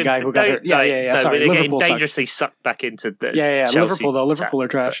academy guy who got hurt. Yeah. Sorry, they're Liverpool getting dangerously sucked back into the Chelsea Liverpool though. Liverpool chat. are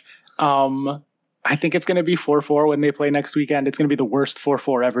trash. I think it's going to be 4-4 when they play next weekend. It's going to be the worst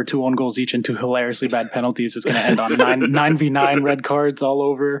 4-4 ever. 2 own goals each and 2 hilariously bad penalties. It's going to end on 9v9 red cards all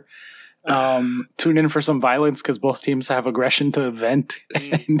over. Tune in for some violence because both teams have aggression to vent.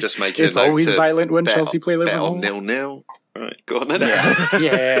 Just make it's always violent when Chelsea play Liverpool. Bet on 0-0. Right, go on then.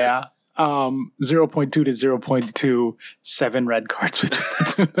 Yeah. 0.2 to 0.2, 7 red cards between the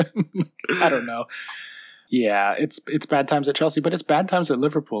two of them. I don't know. Yeah, it's bad times at Chelsea, but it's bad times at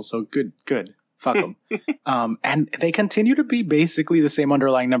Liverpool. So good. Fuck them. And they continue to be basically the same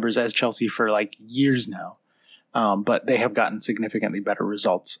underlying numbers as Chelsea for like years now. But they have gotten significantly better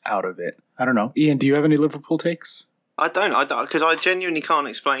results out of it. I don't know. Ian, do you have any Liverpool takes? I don't, because I genuinely can't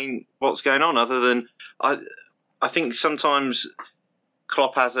explain what's going on other than I think sometimes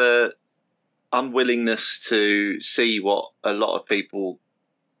Klopp has a unwillingness to see what a lot of people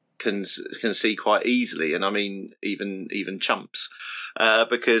can see quite easily, and I mean even chumps,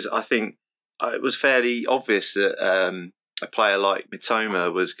 because I think it was fairly obvious that a player like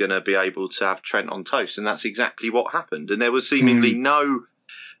Mitoma was going to be able to have Trent on toast, and that's exactly what happened. And there was seemingly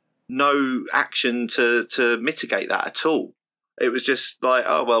no action to mitigate that at all. It was just like,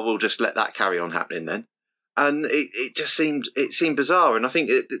 oh well, we'll just let that carry on happening then. And it just seemed bizarre. And I think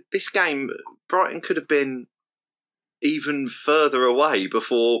this game, Brighton could have been even further away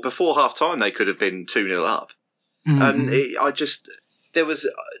before half time. They could have been 2-0 up, and there was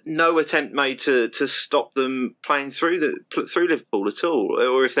no attempt made to stop them playing through Liverpool at all.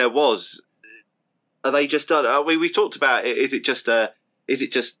 Or if there was, are they just done? We've talked about it. Is it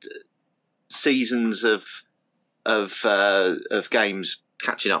just seasons of games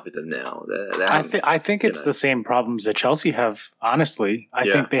catching up with them now? I think it's the same problems that Chelsea have. Honestly, I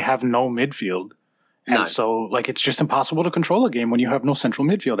think they have no midfield. And so, like, it's just impossible to control a game when you have no central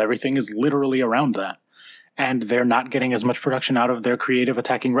midfield. Everything is literally around that. And they're not getting as much production out of their creative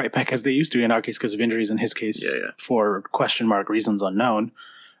attacking right back as they used to, in our case because of injuries, in his case for question mark reasons unknown.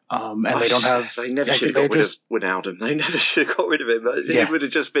 And they don't have... They never should have got rid of Wijnaldum. They never should have got rid of him. It would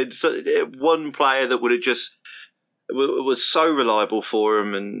have just been one player that would have just... was so reliable for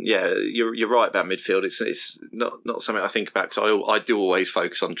him. And yeah, you're right about midfield. It's not something I think about because I do always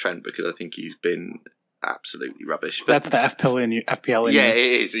focus on Trent because I think he's been absolutely rubbish. But that's the FPL in you. Yeah,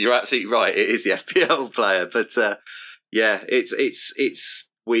 it is. You're absolutely right. It is the FPL player. But it's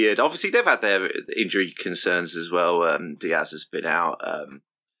weird. Obviously, they've had their injury concerns as well. Diaz has been out.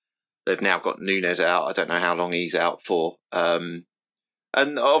 They've now got Núñez out. I don't know how long he's out for. And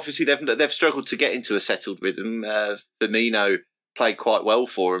obviously, they've struggled to get into a settled rhythm. Firmino played quite well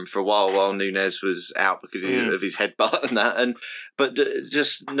for him for a while Núñez was out because of his headbutt and that. But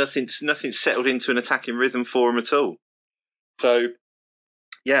just nothing settled into an attacking rhythm for him at all. So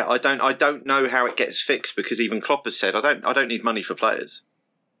yeah, I don't know how it gets fixed because even Klopp has said I don't need money for players.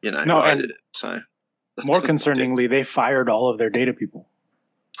 You know. No, so more concerningly, they fired all of their data people.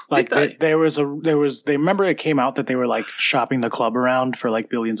 Like they remember it came out that they were like shopping the club around for like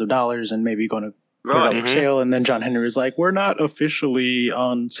billions of dollars and maybe going to put it up for sale. And then John Henry was like, we're not officially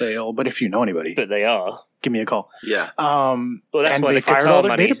on sale, but if you know anybody, but they are, give me a call. Yeah. Well, that's why the Qatar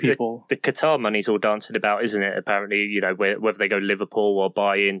money's the Qatar money's all dancing about, isn't it? Apparently, you know, whether they go Liverpool or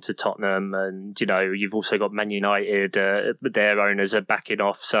buy into Tottenham, and you know, you've also got Man United, their owners are backing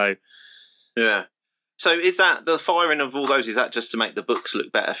off. So yeah. So is that the firing of all those? Is that just to make the books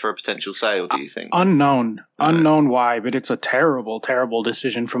look better for a potential sale? Do you think? Unknown why, but it's a terrible, terrible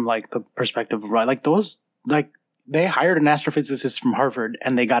decision from like the perspective of like those they hired an astrophysicist from Harvard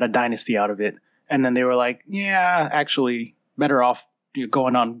and they got a dynasty out of it, and then they were like, yeah, actually, better off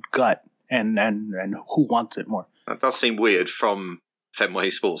going on gut and who wants it more. That does seem weird from Fenway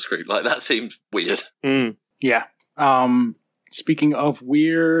Sports Group. Like that seems weird. Yeah. Speaking of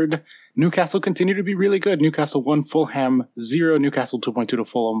weird, Newcastle continue to be really good. Newcastle 1, Fulham 0. Newcastle 2.2 to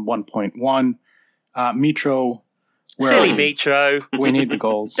Fulham 1.1. Mitro Silly Mitro. We need the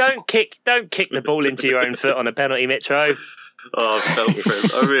goals. Don't kick the ball into your own foot on a penalty, Mitro. Oh, I felt for him.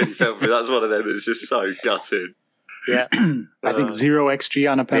 I really felt for him. That's one of them that's just so gutted. Yeah. I think 0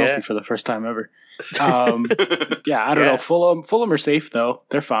 XG on a penalty for the first time ever. Yeah, I don't know. Fulham are safe, though.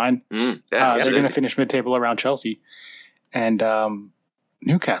 They're fine. They're going to finish mid-table around Chelsea. And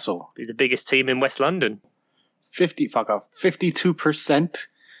Newcastle. Be the biggest team in West London. 52%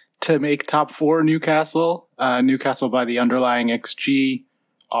 to make top 4 Newcastle. Newcastle by the underlying XG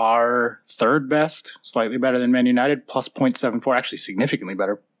are third best, slightly better than Man United, plus 0.74, actually significantly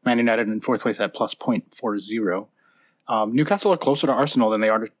better. Man United in fourth place at plus 0.40. Newcastle are closer to Arsenal than they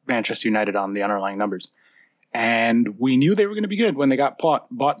are to Manchester United on the underlying numbers. And we knew they were going to be good when they got bought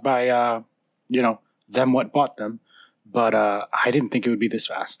by, them what bought them. But I didn't think it would be this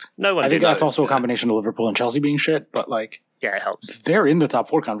fast. No one. I think that's also a combination of Liverpool and Chelsea being shit. But yeah, it helps. They're in the top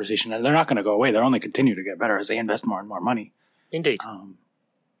 4 conversation, and they're not going to go away. They'll only continue to get better as they invest more and more money. Indeed.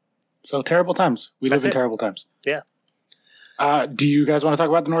 So terrible times. We live in terrible times. Yeah. Do you guys want to talk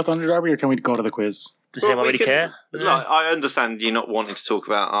about the North London derby, or can we go to the quiz? Does anyone really care? Like, I understand you not wanting to talk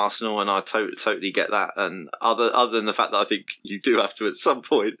about Arsenal, and I totally get that. And other than the fact that I think you do have to, at some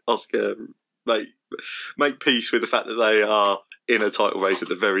point, Oscar, make peace with the fact that they are in a title race at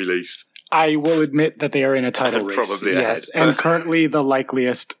the very least. I will admit that they are in a title race. Probably yes, ahead. And currently the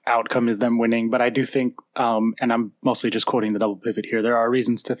likeliest outcome is them winning. But I do think, and I'm mostly just quoting the double pivot here, there are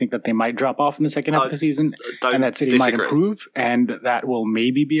reasons to think that they might drop off in the second half of the season, and that City might improve, and that will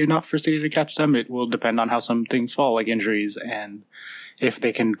maybe be enough for City to catch them. It will depend on how some things fall, like injuries, and if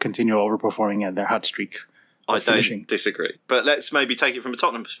they can continue overperforming at their hot streak. I don't disagree, but let's maybe take it from a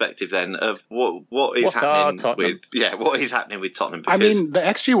Tottenham perspective then of what is happening with Tottenham. Because I mean, the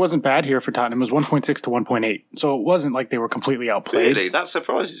XG wasn't bad here for Tottenham. It was 1.6 to 1.8, so it wasn't like they were completely outplayed. Really, that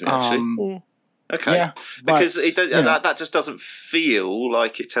surprises me actually. Okay, yeah, because that just doesn't feel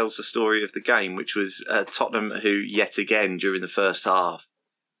like it tells the story of the game, which was Tottenham, who yet again during the first half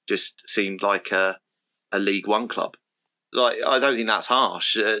just seemed like a League One club. Like, I don't think that's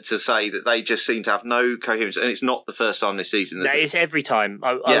harsh to say that they just seem to have no coherence, and it's not the first time this season. That is every time.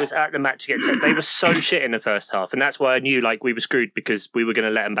 I was at the match against them. They were so shit in the first half, and that's why I knew we were screwed because we were going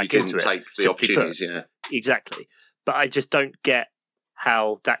to let them back into it. Take the opportunities, Exactly. But I just don't get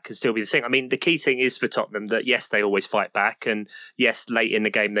how that can still be the thing. I mean, the key thing is for Tottenham that, yes, they always fight back, and yes, late in the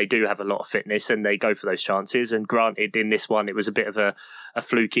game they do have a lot of fitness and they go for those chances. And granted, in this one, it was a bit of a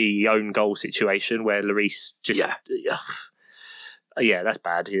fluky own goal situation where Lloris just... Yeah, that's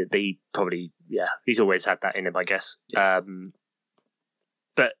bad. He probably, he's always had that in him, I guess. But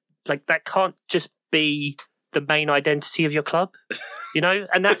that can't just be the main identity of your club,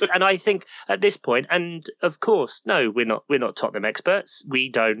 And and I think at this point, and of course, no, we're not Tottenham experts. We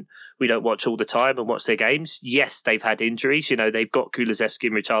don't watch all the time and watch their games. Yes, they've had injuries. They've got Kulusevski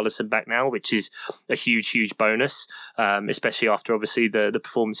and Richarlison back now, which is a huge bonus, especially after obviously the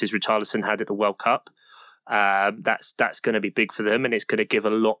performances Richarlison had at the World Cup. That's going to be big for them, and it's going to give a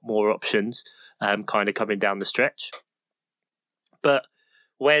lot more options kind of coming down the stretch. But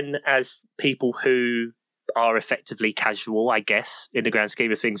when, as people who are effectively casual, I guess, in the grand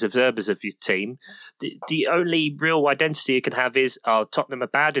scheme of things, observers of your team, the only real identity you can have is Tottenham are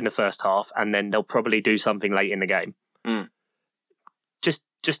bad in the first half, and then they'll probably do something late in the game. Just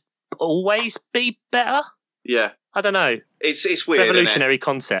always be better? Yeah. I don't know. It's weird. Revolutionary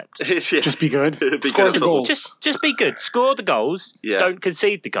concept. Just be good. Score the goals. Just be good. Score the goals. Yeah. Don't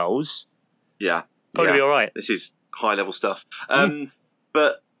concede the goals. Yeah. Probably be all right. This is high level stuff.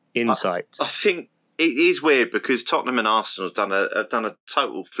 But insight. I think it is weird because Tottenham and Arsenal have done a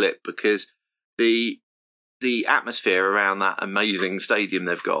total flip because the atmosphere around that amazing stadium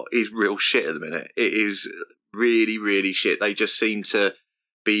they've got is real shit at the minute. It is really, really shit. They just seem to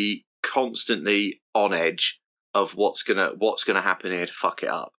be constantly on edge of what's gonna happen here to fuck it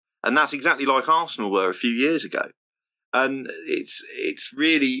up, and that's exactly like Arsenal were a few years ago. And it's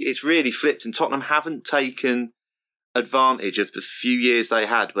really flipped, and Tottenham haven't taken advantage of the few years they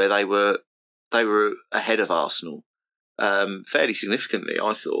had where they were ahead of Arsenal fairly significantly,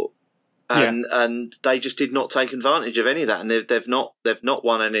 I thought, and they just did not take advantage of any of that, and they've not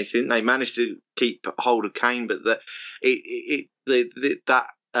won anything. They managed to keep hold of Kane, but that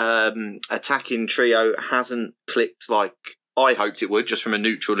attacking trio hasn't clicked like I hoped it would, just from a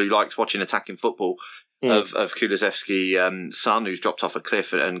neutral who likes watching attacking football of Kulusevski, son, who's dropped off a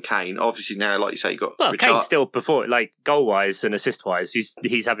cliff, and Kane. Obviously now, like you say, you got Kane's still before, goal wise and assist wise,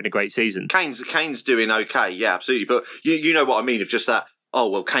 he's having a great season. Kane's doing okay, yeah, absolutely. But you know what I mean of just that oh,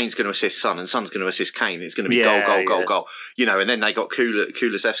 well, Kane's going to assist Son and Son's going to assist Kane. It's going to be goal. You know, and then they got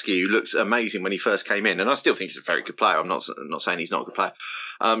Kulusevski, who looks amazing when he first came in. And I still think he's a very good player. I'm not saying he's not a good player.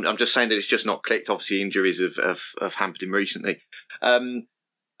 I'm just saying that it's just not clicked. Obviously, injuries have hampered him recently. And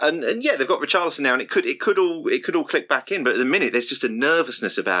yeah, they've got Richarlison now, and it could all click back in. But at the minute, there's just a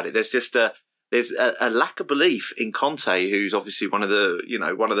nervousness about it. There's just a lack of belief in Conte, who's obviously one of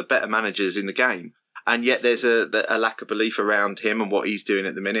the better managers in the game. And yet there's a lack of belief around him and what he's doing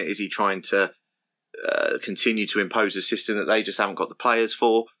at the minute. Is he trying to continue to impose a system that they just haven't got the players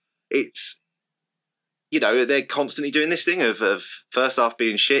for? It's, they're constantly doing this thing of first half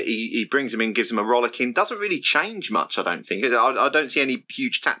being shit. He brings them in, gives them a rollicking. Doesn't really change much, I don't think. I don't see any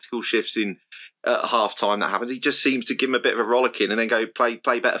huge tactical shifts in half time that happens. He just seems to give them a bit of a rollicking and then go play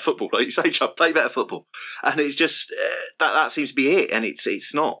better football. Like you say, Chubb, play better football. And it's just that seems to be it. And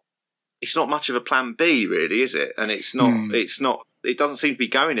it's not much of a plan B, really, is it? And it's not. It doesn't seem to be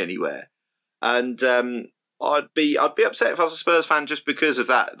going anywhere. And I'd be upset if I was a Spurs fan just because of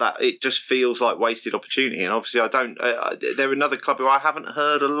that. That it just feels like wasted opportunity. And obviously, I don't. They're another club who I haven't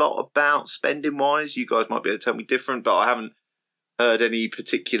heard a lot about spending wise. You guys might be able to tell me different, but I haven't heard any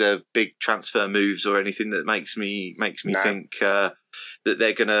particular big transfer moves or anything that makes me think that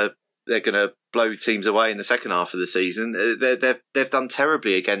they're gonna blow teams away in the second half of the season. They've done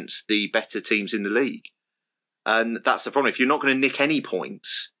terribly against the better teams in the league, and that's the problem. If you're not going to nick any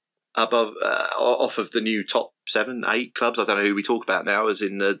points above off of the new top 7, 8 clubs, I don't know who we talk about now, as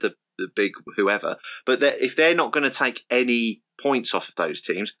in the big whoever, but if they're not going to take any points off of those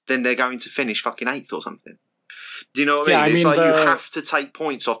teams, then they're going to finish fucking 8th or something. Do you know what I mean? It's you have to take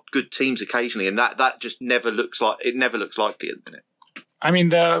points off good teams occasionally, and that just never looks likely at the minute. I mean,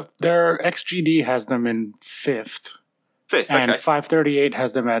 their XGD has them in 5th. And 538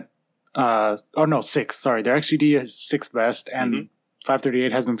 has them at 6th. Sorry, their XGD is 6th best, and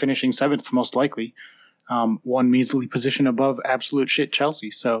 538 has them finishing 7th most likely. One measly position above absolute shit Chelsea.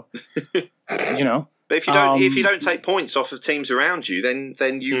 So, But if you don't take points off of teams around you,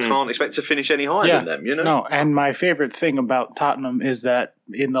 then you can't expect to finish any higher than them. No, and my favorite thing about Tottenham is that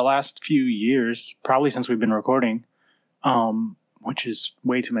in the last few years, probably since we've been recording, which is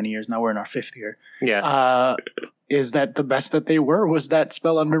way too many years now, we're in our 5th year. Yeah, is that the best that they was that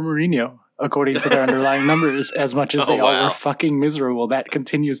spell under Mourinho, according to their underlying numbers. As much as they all were fucking miserable, that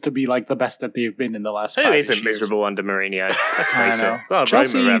continues to be like the best that they've been in the last 5 years. Who isn't miserable under Mourinho? Let's face it. Well,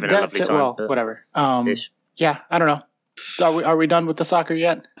 Chelsea, Roma are having a lovely time. Well, whatever. Yeah, I don't know. Are we done with the soccer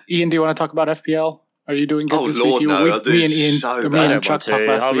yet? Ian, do you want to talk about FPL? Are you doing good this Lord, week? No, me and Ian, so me and Chuck talked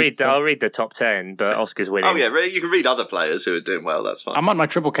last week. I'll read the top 10, but Oscar's winning. Oh yeah, you can read other players who are doing well. That's fine. I'm on my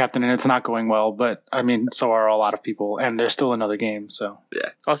triple captain, and it's not going well. But I mean, so are a lot of people, and there's still another game. So yeah,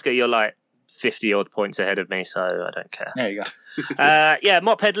 Oscar, you're like 50 odd points ahead of me, so I don't care. There you go.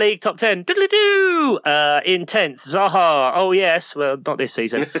 Mophead League top 10. Doodly-doo! In 10th, Zaha. Oh yes, well not this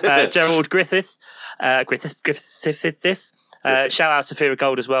season. Gerald Griffith. Griffith. Shout out to Fear of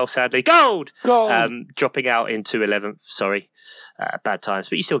Gold as well, sadly. Gold! Dropping out into 11th, sorry. Bad times,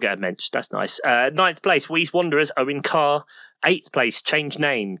 but you still get a mensch. That's nice. 9th place, Wees Wanderers, Owen Carr. 8th place, change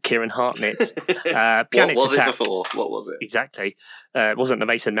name, Kieran Hartnett. What was it before? What was it? Exactly. It wasn't the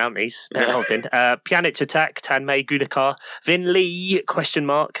Mason Mounties. Pjanic Attack, Tanmay Gulakar. Vin Lee, ?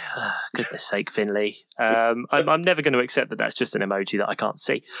 Goodness sake, Vin Lee. I'm never going to accept that that's just an emoji that I can't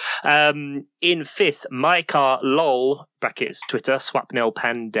see. In 5th, Mycar Lol, brackets Twitter, Swapnel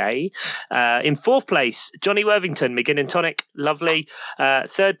Panday. In 4th place, Johnny Worthington, McGinn and Tonic, lovely.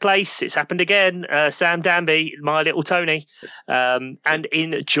 3rd place, it's happened again, Sam Danby, My Little Tony. And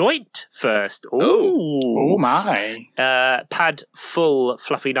in joint first, oh my, Pad Full,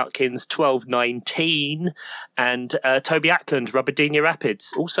 Fluffy Nutkins, 12.19, and Toby Ackland, Rubberdina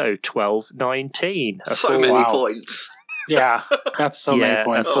Rapids, also 12.19. So many points. Yeah, that's so many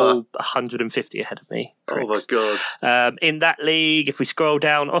points. A full 150 ahead of me. Oh my God. In that league, if we scroll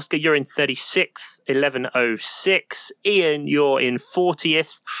down, Oscar, you're in 36th, 11.06. Ian, you're in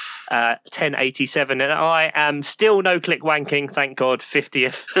 40th, 10.87. And I am still no click wanking, thank God,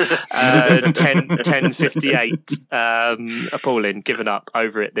 50th, 10.58. Appalling, given up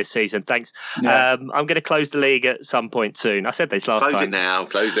over it this season. Thanks. Yeah. I'm going to close the league at some point soon. I said this last time. Close it now,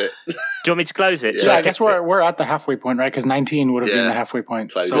 close it. Do you want me to close it? Yeah, I guess we're at the halfway point, right? Because 19 would have been the halfway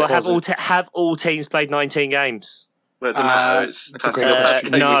point. So have all teams played 19 games? Well, it doesn't matter. It's a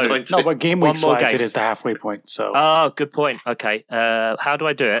great no, but game weeks wise, it is the halfway point. So, good point. Okay, how do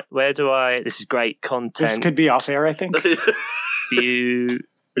I do it? Where do I? This is great content. This could be off air, I think. View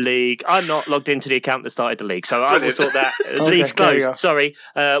league. I'm not logged into the account that started the league, so Brilliant. I will sort that. League's closed. Sorry.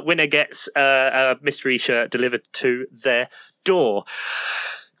 Winner gets a mystery shirt delivered to their door.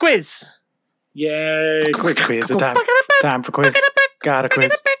 Quiz. Yay! Quiz time. Time for quiz. Got a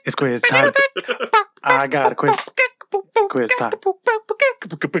quiz. It's quiz time. I got a quiz. Quiz time. Quiz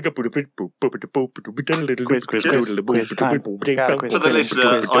time. For the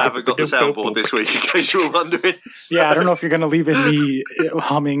listener, I haven't got the soundboard this week, in case you were wondering. Yeah, I don't know if you're going to leave in me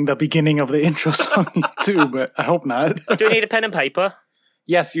humming the beginning of the intro song too, but I hope not. Do you need a pen and paper?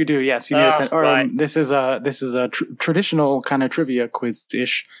 Yes, you do. Yes, you need a pen. Or, right. This is a traditional kind of trivia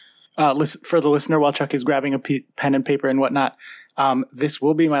quiz-ish. For the listener, while Chuck is grabbing a pen and paper and whatnot, this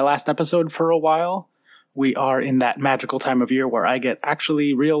will be my last episode for a while. We are in that magical time of year where I get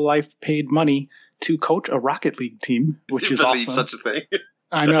actually real-life paid money to coach a Rocket League team, which is awesome. Such a thing.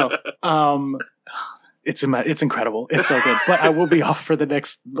 I know. It's incredible. It's so good. But I will be off for the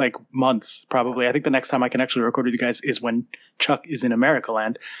next months, probably. I think the next time I can actually record with you guys is when Chuck is in America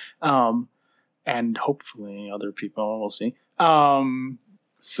Land. And hopefully other people, we'll see.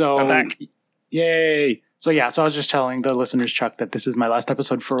 So I'm back. Yay. So yeah, so I was just telling the listeners, Chuck, that this is my last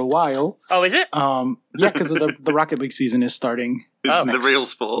episode for a while. Oh, is it? Yeah, because the Rocket League season is starting. The real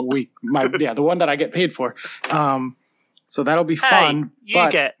sport. Week. The one that I get paid for. So that'll be fun. You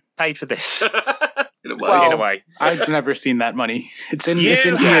get paid for this. In a way. I've never seen that money. It's in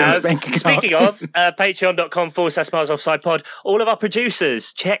Ian's bank account. Speaking of, patreon.com/MilesOffsidePod. All of our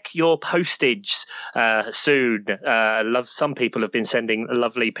producers, check your postage soon. Some people have been sending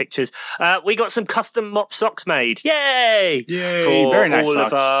lovely pictures. We got some custom mop socks made. Yay! For very nice all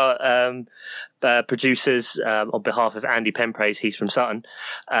socks. of our producers on behalf of Andy Penpraise. He's from Sutton.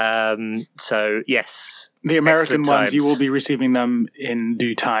 So, yes. The American Excellent ones, times. you will be receiving them in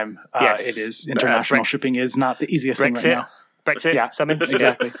due time. Yes. It is. International shipping is not the easiest thing right now. Brexit? Yeah, Something?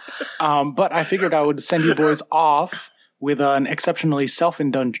 exactly. But I figured I would send you boys off with an exceptionally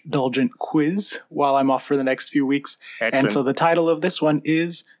self-indulgent quiz while I'm off for the next few weeks. Excellent. And so the title of this one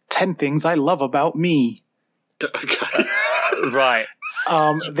is 10 Things I Love About Me. Okay. Right.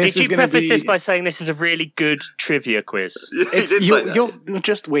 This Did is you gonna preface be, this by saying this is a really good trivia quiz? You'll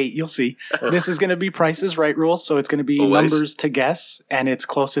just wait. You'll see. This is going to be Price is Right rules, so it's going to be Always. numbers to guess, and it's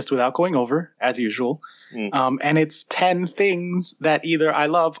closest without going over, as usual. And it's 10 things that either I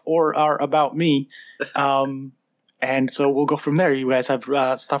love or are about me. And so we'll go from there. You guys have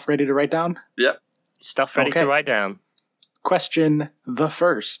stuff ready to write down? Yep. Stuff ready to write down. Question the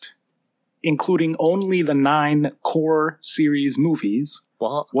first. Including only the 9 core series movies,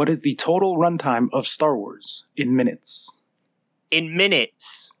 what is the total runtime of Star Wars in minutes? In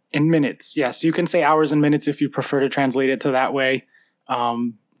minutes? In minutes, yes. You can say hours and minutes if you prefer to translate it to that way.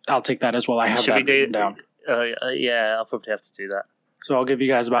 I'll take that as well. I have that written down. Yeah, I'll probably have to do that. So I'll give you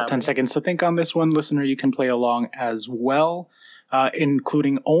guys about 10 seconds to think on this one. Listener, you can play along as well.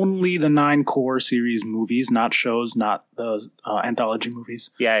 Including only the 9 core series movies, not shows, not the anthology movies.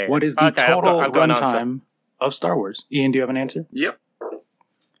 Yeah. What is the total runtime of Star Wars? Ian, do you have an answer? Yep.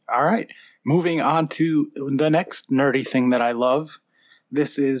 All right. Moving on to the next nerdy thing that I love.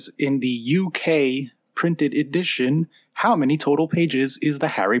 This is in the UK printed edition. How many total pages is the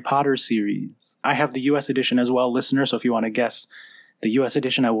Harry Potter series? I have the US edition as well, listener, so if you want to guess the US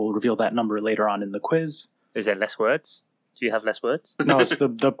edition, I will reveal that number later on in the quiz. Is there less words? Do you have less words? No, it's the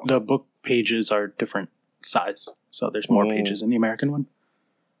book pages are different size, so there's more pages in the American one.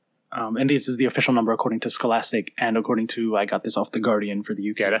 And this is the official number according to Scholastic, and according to, I got this off The Guardian for the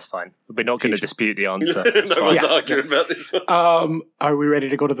UK. Yeah, that's fine. We're not going to dispute the answer. No one's arguing about this one. Are we ready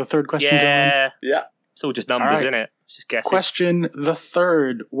to go to the third question, gentlemen? Yeah. It's all just numbers, isn't it? It's just guesses. Question the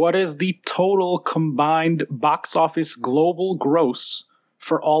third. What is the total combined box office global gross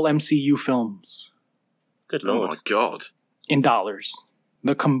for all MCU films? Good lord. Oh my god. In dollars.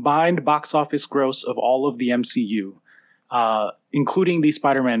 The combined box office gross of all of the MCU, including the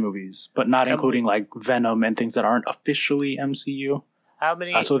Spider-Man movies, but not including like Venom and things that aren't officially MCU. How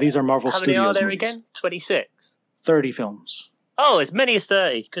many? So these are Marvel Studios How many are there movies. again? 26? 30 films. Oh, as many as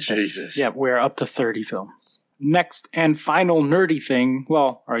 30. Goodness. Jesus. Yeah, we're up to 30 films. Next and final nerdy thing,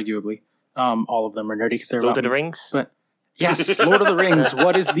 well, arguably, all of them are nerdy because they're Lord about of the me. Rings? But yes, Lord of the Rings.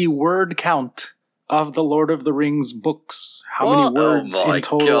 What is the word count of the Lord of the Rings books? How many words in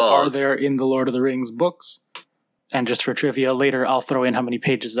total are there in the Lord of the Rings books? And just for trivia, later I'll throw in how many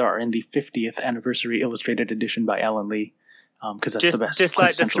pages there are in the 50th anniversary illustrated edition by Alan Lee, because that's the best. Just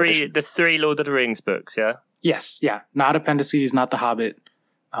like edition. the three Lord of the Rings books, yeah? Yes, yeah. Not appendices, not The Hobbit,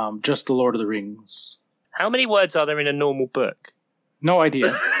 just the Lord of the Rings. How many words are there in a normal book? No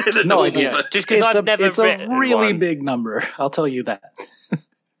idea. No idea. Just because I've never It's written a really one. big number. I'll tell you that.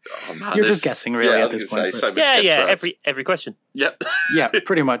 Oh, man, You're just guessing, really, at this point. So much Yeah, guesswork. every question. Yep. Yeah,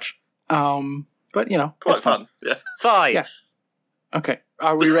 pretty much. But, you know, Quite it's fun. Yeah. 5. Yeah. Okay.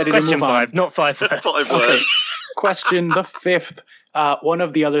 Are we ready to move on? Question 5, not 5 words. 5 words. Okay. Question the 5th. One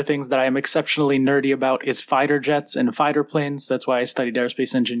of the other things that I am exceptionally nerdy about is fighter jets and fighter planes. That's why I studied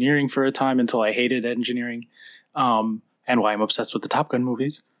aerospace engineering for a time until I hated engineering, and why I'm obsessed with the Top Gun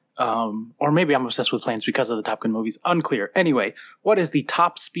movies. Or maybe I'm obsessed with planes because of the Top Gun movies. Unclear. Anyway, what is the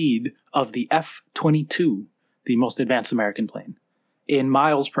top speed of the F-22, the most advanced American plane? In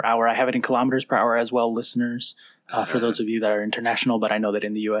miles per hour. I have it in kilometers per hour as well, listeners, for those of you that are international, but I know that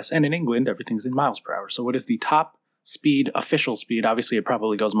in the US and in England, everything's in miles per hour. So what is the top speed, official speed? Obviously, it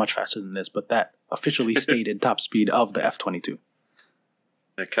probably goes much faster than this, but that officially stated top speed of the F-22.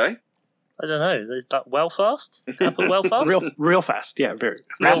 Okay. I don't know. Is that well fast? Can I put well fast? Real fast. Yeah, very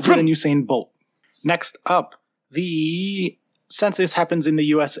faster than Usain Bolt. Next up, the census happens in the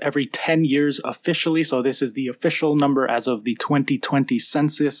U.S. every 10 years officially, so this is the official number as of the 2020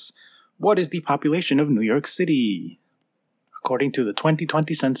 census. What is the population of New York City? According to the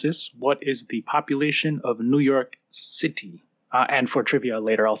 2020 census, what is the population of New York City? And for trivia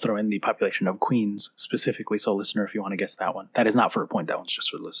later, I'll throw in the population of Queens specifically, so listener, if you want to guess that one. That is not for a point, that one's just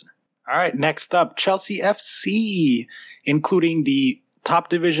for the listener. All right, next up, Chelsea FC, including the top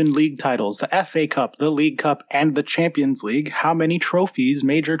division league titles, the FA Cup, the League Cup, and the Champions League. How many trophies,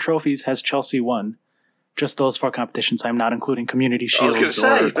 major trophies, has Chelsea won? Just those 4 competitions. I'm not including Community Shields or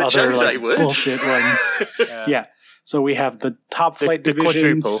other bullshit ones. Yeah. So we have the top flight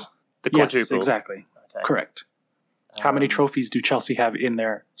divisions. The quadruple. Yes, exactly. Okay. Correct. How many trophies do Chelsea have in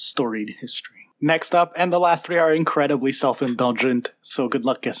their storied history? Next up, and the last 3 are incredibly self-indulgent, so good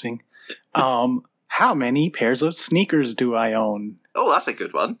luck guessing. How many pairs of sneakers do I own? Oh, that's a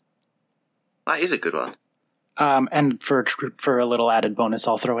good one. That is a good one. And for a little added bonus,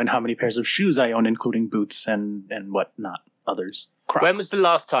 I'll throw in how many pairs of shoes I own, including boots and whatnot, others. Crocs. When was the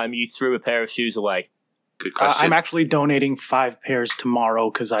last time you threw a pair of shoes away? Good question. I'm actually donating 5 pairs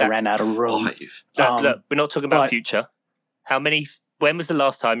tomorrow because I ran out of room. Look, we're not talking about future. When was the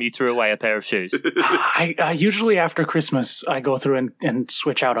last time you threw away a pair of shoes? I usually after Christmas, I go through and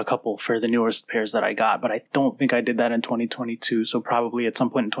switch out a couple for the newest pairs that I got, but I don't think I did that in 2022. So probably at some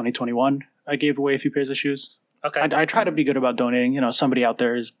point in 2021, I gave away a few pairs of shoes. Okay. I try to be good about donating. You know, somebody out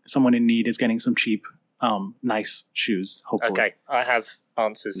there someone in need is getting some cheap, nice shoes, hopefully. Okay, I have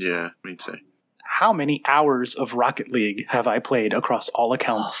answers. Yeah, me too. How many hours of Rocket League have I played across all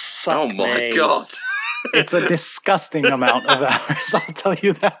accounts? Oh my God. It's a disgusting amount of hours, I'll tell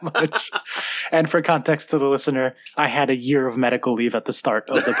you that much. And for context to the listener, I had a year of medical leave at the start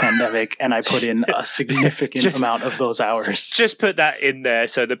of the pandemic, and I put in a significant amount of those hours. Just put that in there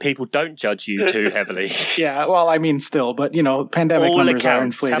so that people don't judge you too heavily. Yeah, well, I mean, still, but, you know, pandemic all numbers accounts. are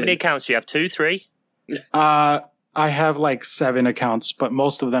inflated. How many accounts do you have? 2, 3? I have like 7 accounts, but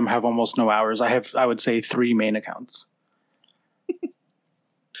most of them have almost no hours. I would say 3 main accounts.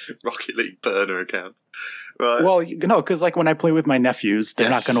 Rocket League burner account. Right. Well, no, because like when I play with my nephews, they're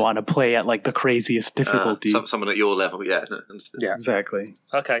not going to want to play at like the craziest difficulty. Someone at your level, yeah. No, yeah, exactly.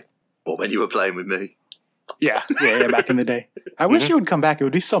 Okay. Or when you were playing with me. Yeah, back in the day. I wish you would come back. It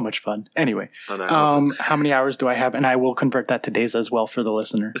would be so much fun. Anyway, I know. How many hours do I have? And I will convert that to days as well for the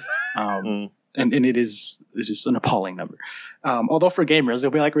listener. And it's just an appalling number. Although for gamers,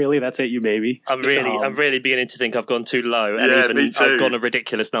 they'll be like, really? That's it, you baby? I'm really beginning to think I've gone too low. And me too. I've gone a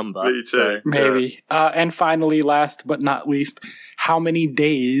ridiculous number. Me too. So. Maybe. And finally, last but not least, how many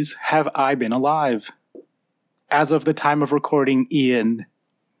days have I been alive? As of the time of recording, Ian.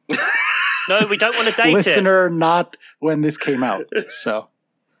 No, we don't want to date Listener, not when this came out. So,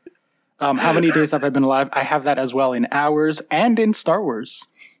 how many days have I been alive? I have that as well in hours and in Star Wars.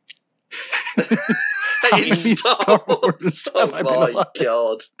 How many Star Wars have I been alive?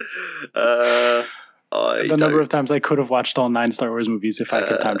 God. The number of times I could have watched all 9 Star Wars movies if I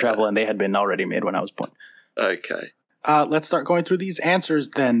could time travel, and they had been already made when I was born. Okay. Let's start going through these answers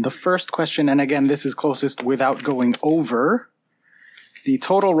then. The first question, and again, this is closest without going over. The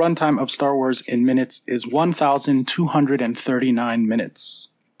total runtime of Star Wars in minutes is 1,239 minutes.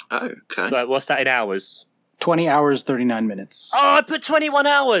 Oh, okay. So what's that in hours? 20 hours, 39 minutes. Oh, I put 21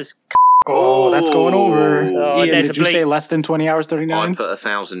 hours. Oh, that's going over. Oh, Ian, did you say less than 20 hours, 39? I put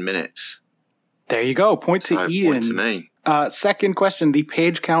 1,000 minutes. There you go. Point to Ian. Point to me. Second question. The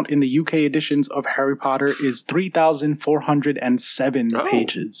page count in the UK editions of Harry Potter is 3,407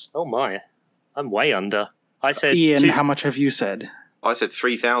 pages. Oh, my. I'm way under. I said Ian, how much have you said? I said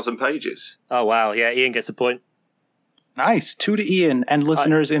 3,000 pages. Oh, wow. Yeah, Ian gets a point. Nice. 2 to Ian. And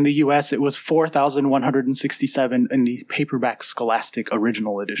listeners in the US, it was 4,167 in the paperback Scholastic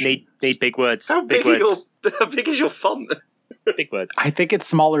original edition. Need big words. How big is your font? Big words. I think it's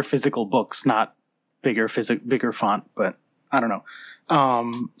smaller physical books, not bigger font, but I don't know.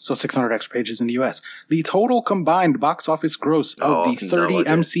 So 600 extra pages in the US. The total combined box office gross of the 30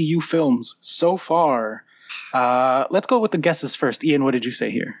 MCU films so far. Let's go with the guesses first. Ian, what did you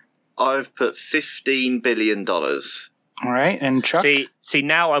say here? I've put $15 billion. All right, and Chuck? See,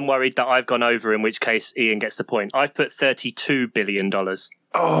 now I'm worried that I've gone over, in which case Ian gets the point. I've put $32 billion.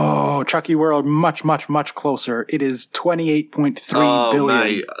 Oh, Chuck, you were much, much, much closer. It is $28.3 billion.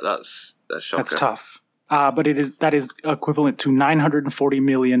 Mate, that's shocking. That's tough. But that is equivalent to $940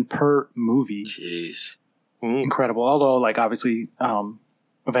 million per movie. Jeez. Incredible. Although, like, obviously,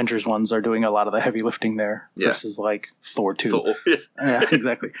 Avengers ones are doing a lot of the heavy lifting there versus like Thor 2. Thor. Yeah,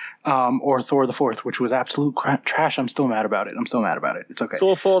 exactly. Or Thor the Fourth, which was absolute trash. I'm still mad about it. It's okay.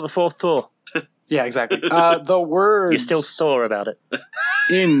 Thor 4, the fourth Thor. Yeah, exactly. The words... You're still sore about it.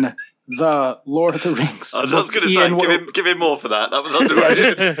 In the Lord of the Rings. I was going to say, give him more for that. That was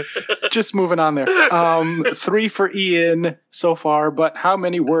underrated. Just moving on there. 3 for Ian so far, but how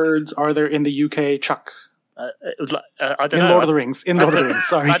many words are there in the UK, Chuck? I don't know. Lord of the Rings. In Lord of the Rings,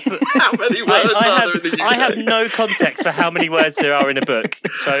 sorry. How many words are there in the UK? I have no context for how many words there are in a book,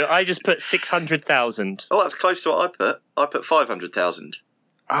 so I just put 600,000. Oh, that's close to what I put. I put 500,000.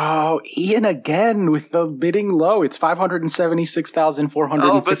 Oh, Ian again with the bidding low. It's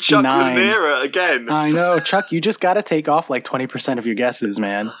 576,459. Oh, but Chuck was nearer again. I know. Chuck, you just got to take off like 20% of your guesses,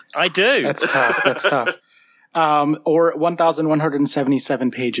 man. I do. That's tough. Or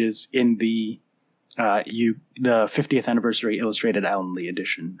 1,177 pages in the 50th anniversary illustrated Alan Lee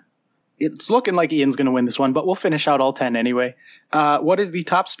edition. It's looking like Ian's going to win this one, but we'll finish out all 10 anyway. What is the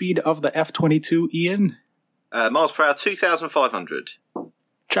top speed of the F-22, Ian? Miles per hour, 2,500.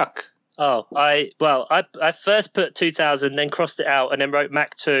 Chuck. Oh, I first put 2,000, then crossed it out, and then wrote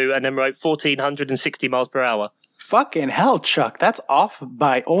Mach 2, and then wrote 1,460 miles per hour. Fucking hell, Chuck. That's off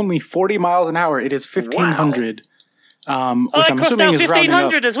by only 40 miles an hour. It is 1,500. Wow. Which I'm assuming is rounding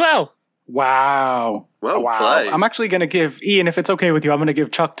up. 1,500 as well. Wow. Well played. I'm actually going to give, Ian, if it's okay with you, I'm going to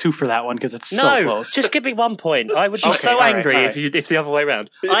give Chuck 2 for that one because it's so close. Just give me 1 point. I would be angry if the other way around.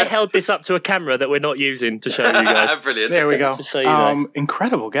 Yeah. I held this up to a camera that we're not using to show you guys. Brilliant. There we go. Just so you know.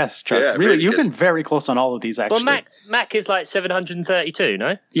 Incredible guess, Chuck. Yeah, really, you've been very close on all of these, actually. Well, Mac is like 732,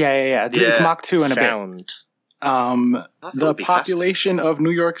 no? Yeah. It's Mach 2 and Sound. a bit. The population of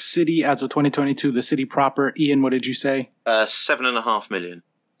New York City as of 2022, the city proper, Ian, what did you say? 7.5 million.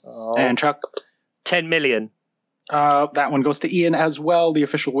 Oh. And Chuck? 10 million. That one goes to Ian as well. The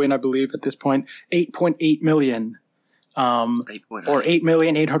official win, I believe, at this point, 8.8 million. 8.8. Or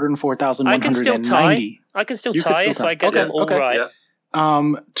 8,804,190. I can still tie if I get them all right. Yeah.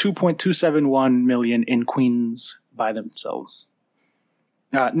 2.271 million in Queens by themselves.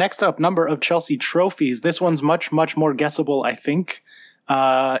 Next up, number of Chelsea trophies. This one's much, much more guessable, I think.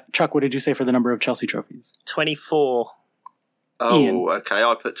 Chuck, what did you say for the number of Chelsea trophies? 24. Oh, Ian. okay.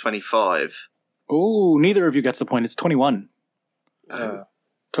 I put 25. Oh, neither of you gets the point. It's 21.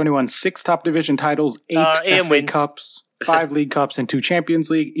 21. 6 top division titles, 8 Ian FA wins. Cups, 5 League Cups, and 2 Champions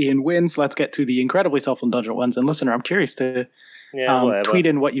League. Ian wins. Let's get to the incredibly self-indulgent ones. And listener, I'm curious to tweet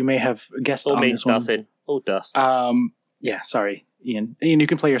in what you may have guessed All on means this one. nothing. All dust. Yeah, sorry, Ian. Ian, you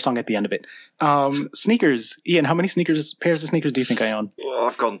can play your song at the end of it. Sneakers. Ian, how many pairs of sneakers do you think I own? Well,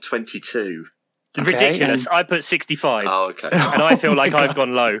 I've gone 22. Ridiculous. I put 65. Oh, okay. And I feel like I've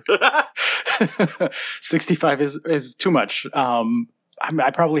gone low. 65 is too much. I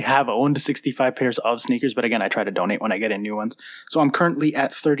probably have owned 65 pairs of sneakers, but again, I try to donate when I get in new ones. So I'm currently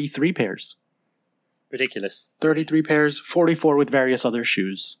at 33 pairs. Ridiculous. 33 pairs, 44 with various other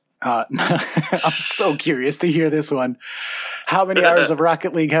shoes. I'm so curious to hear this one. How many hours of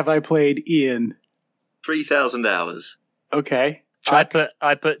Rocket League have I played, Ian? 3,000 hours. Okay. Chuck?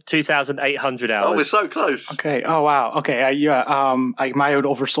 I put 2,800 hours. Oh, we're so close. Okay. Oh, wow. Okay. I might have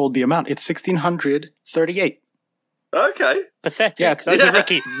oversold the amount. It's 1,638. Okay. Pathetic. Yeah, Those are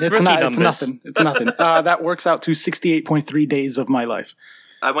rookie numbers. It's nothing. That works out to 68.3 days of my life.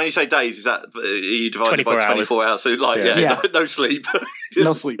 And when you say days, is that you divide it by 24 hours? So no sleep.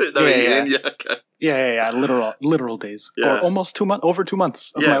 No sleep. No eating. Yeah. Okay. Yeah. Literal days. Yeah. Or almost 2 months, over 2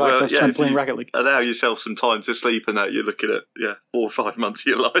 months of my life I've spent playing Rocket League. Allow yourself some time to sleep and that you're looking at 4 or 5 months of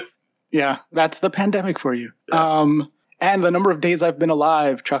your life. Yeah, that's the pandemic for you. Yeah. And the number of days I've been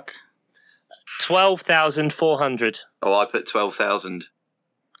alive, Chuck. 12,400. Oh, I put 12,000.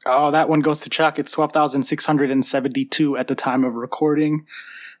 Oh, that one goes to Chuck. It's 12,672 at the time of recording.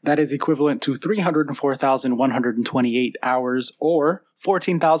 That is equivalent to 304,128 hours or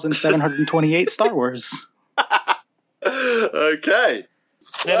 14,728 Star Wars. Okay.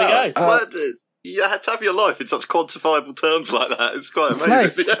 There we go. You had to have your life in such quantifiable terms like that. It's quite amazing.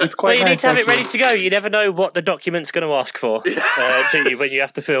 Nice. It's quite you nice. Need to have it ready to go. You never know what the document's going to ask for, do you, when you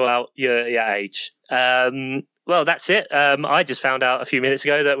have to fill out your age. Well, that's it. I just found out a few minutes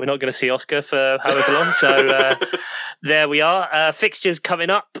ago that we're not going to see Oscar for however long. So there we are. Fixtures coming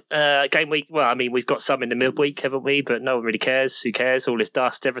up. Game week. Well, I mean, we've got some in the midweek, haven't we? But no one really cares. Who cares? All is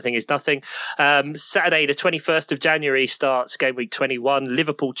dust. Everything is nothing. Saturday, the 21st of January starts game week 21.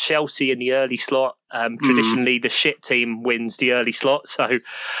 Liverpool-Chelsea in the early slot. Traditionally, the shit team wins the early slot, so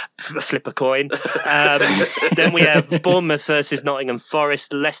flip a coin. Then we have Bournemouth versus Nottingham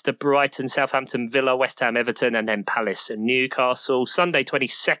Forest, Leicester, Brighton, Southampton, Villa, West Ham, Everton, and then Palace and Newcastle. Sunday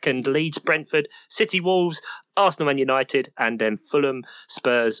 22nd, Leeds, Brentford, City, Wolves, Arsenal and United, and then Fulham,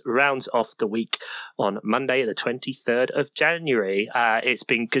 Spurs rounds off the week on Monday, the 23rd of January. It's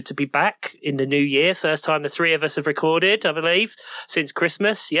been good to be back in the new year. First time the three of us have recorded, I believe, since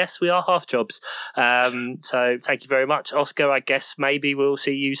Christmas. Yes, we are half jobs. So thank you very much, Oscar. I guess maybe we'll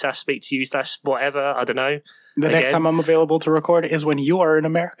see you, speak to you, whatever. I don't know. The next time I'm available to record is when you are in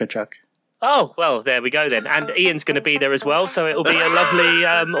America, Chuck. Oh, well, there we go then. And Ian's going to be there as well, so it'll be a lovely,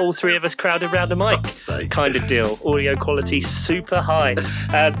 all three of us crowded around a mic kind of deal. Audio quality super high.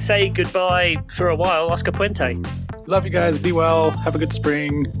 Say goodbye for a while, Oscar Puente. Love you guys. Be well. Have a good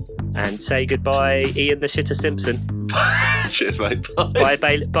spring. And say goodbye, Ian the Shitter Simpson. Cheers, mate. Bye.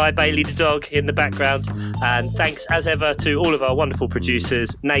 Bye, Bailey the dog in the background. And thanks as ever to all of our wonderful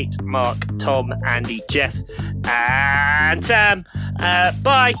producers, Nate, Mark, Tom, Andy, Jeff, and Sam.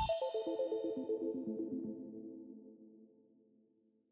 Bye.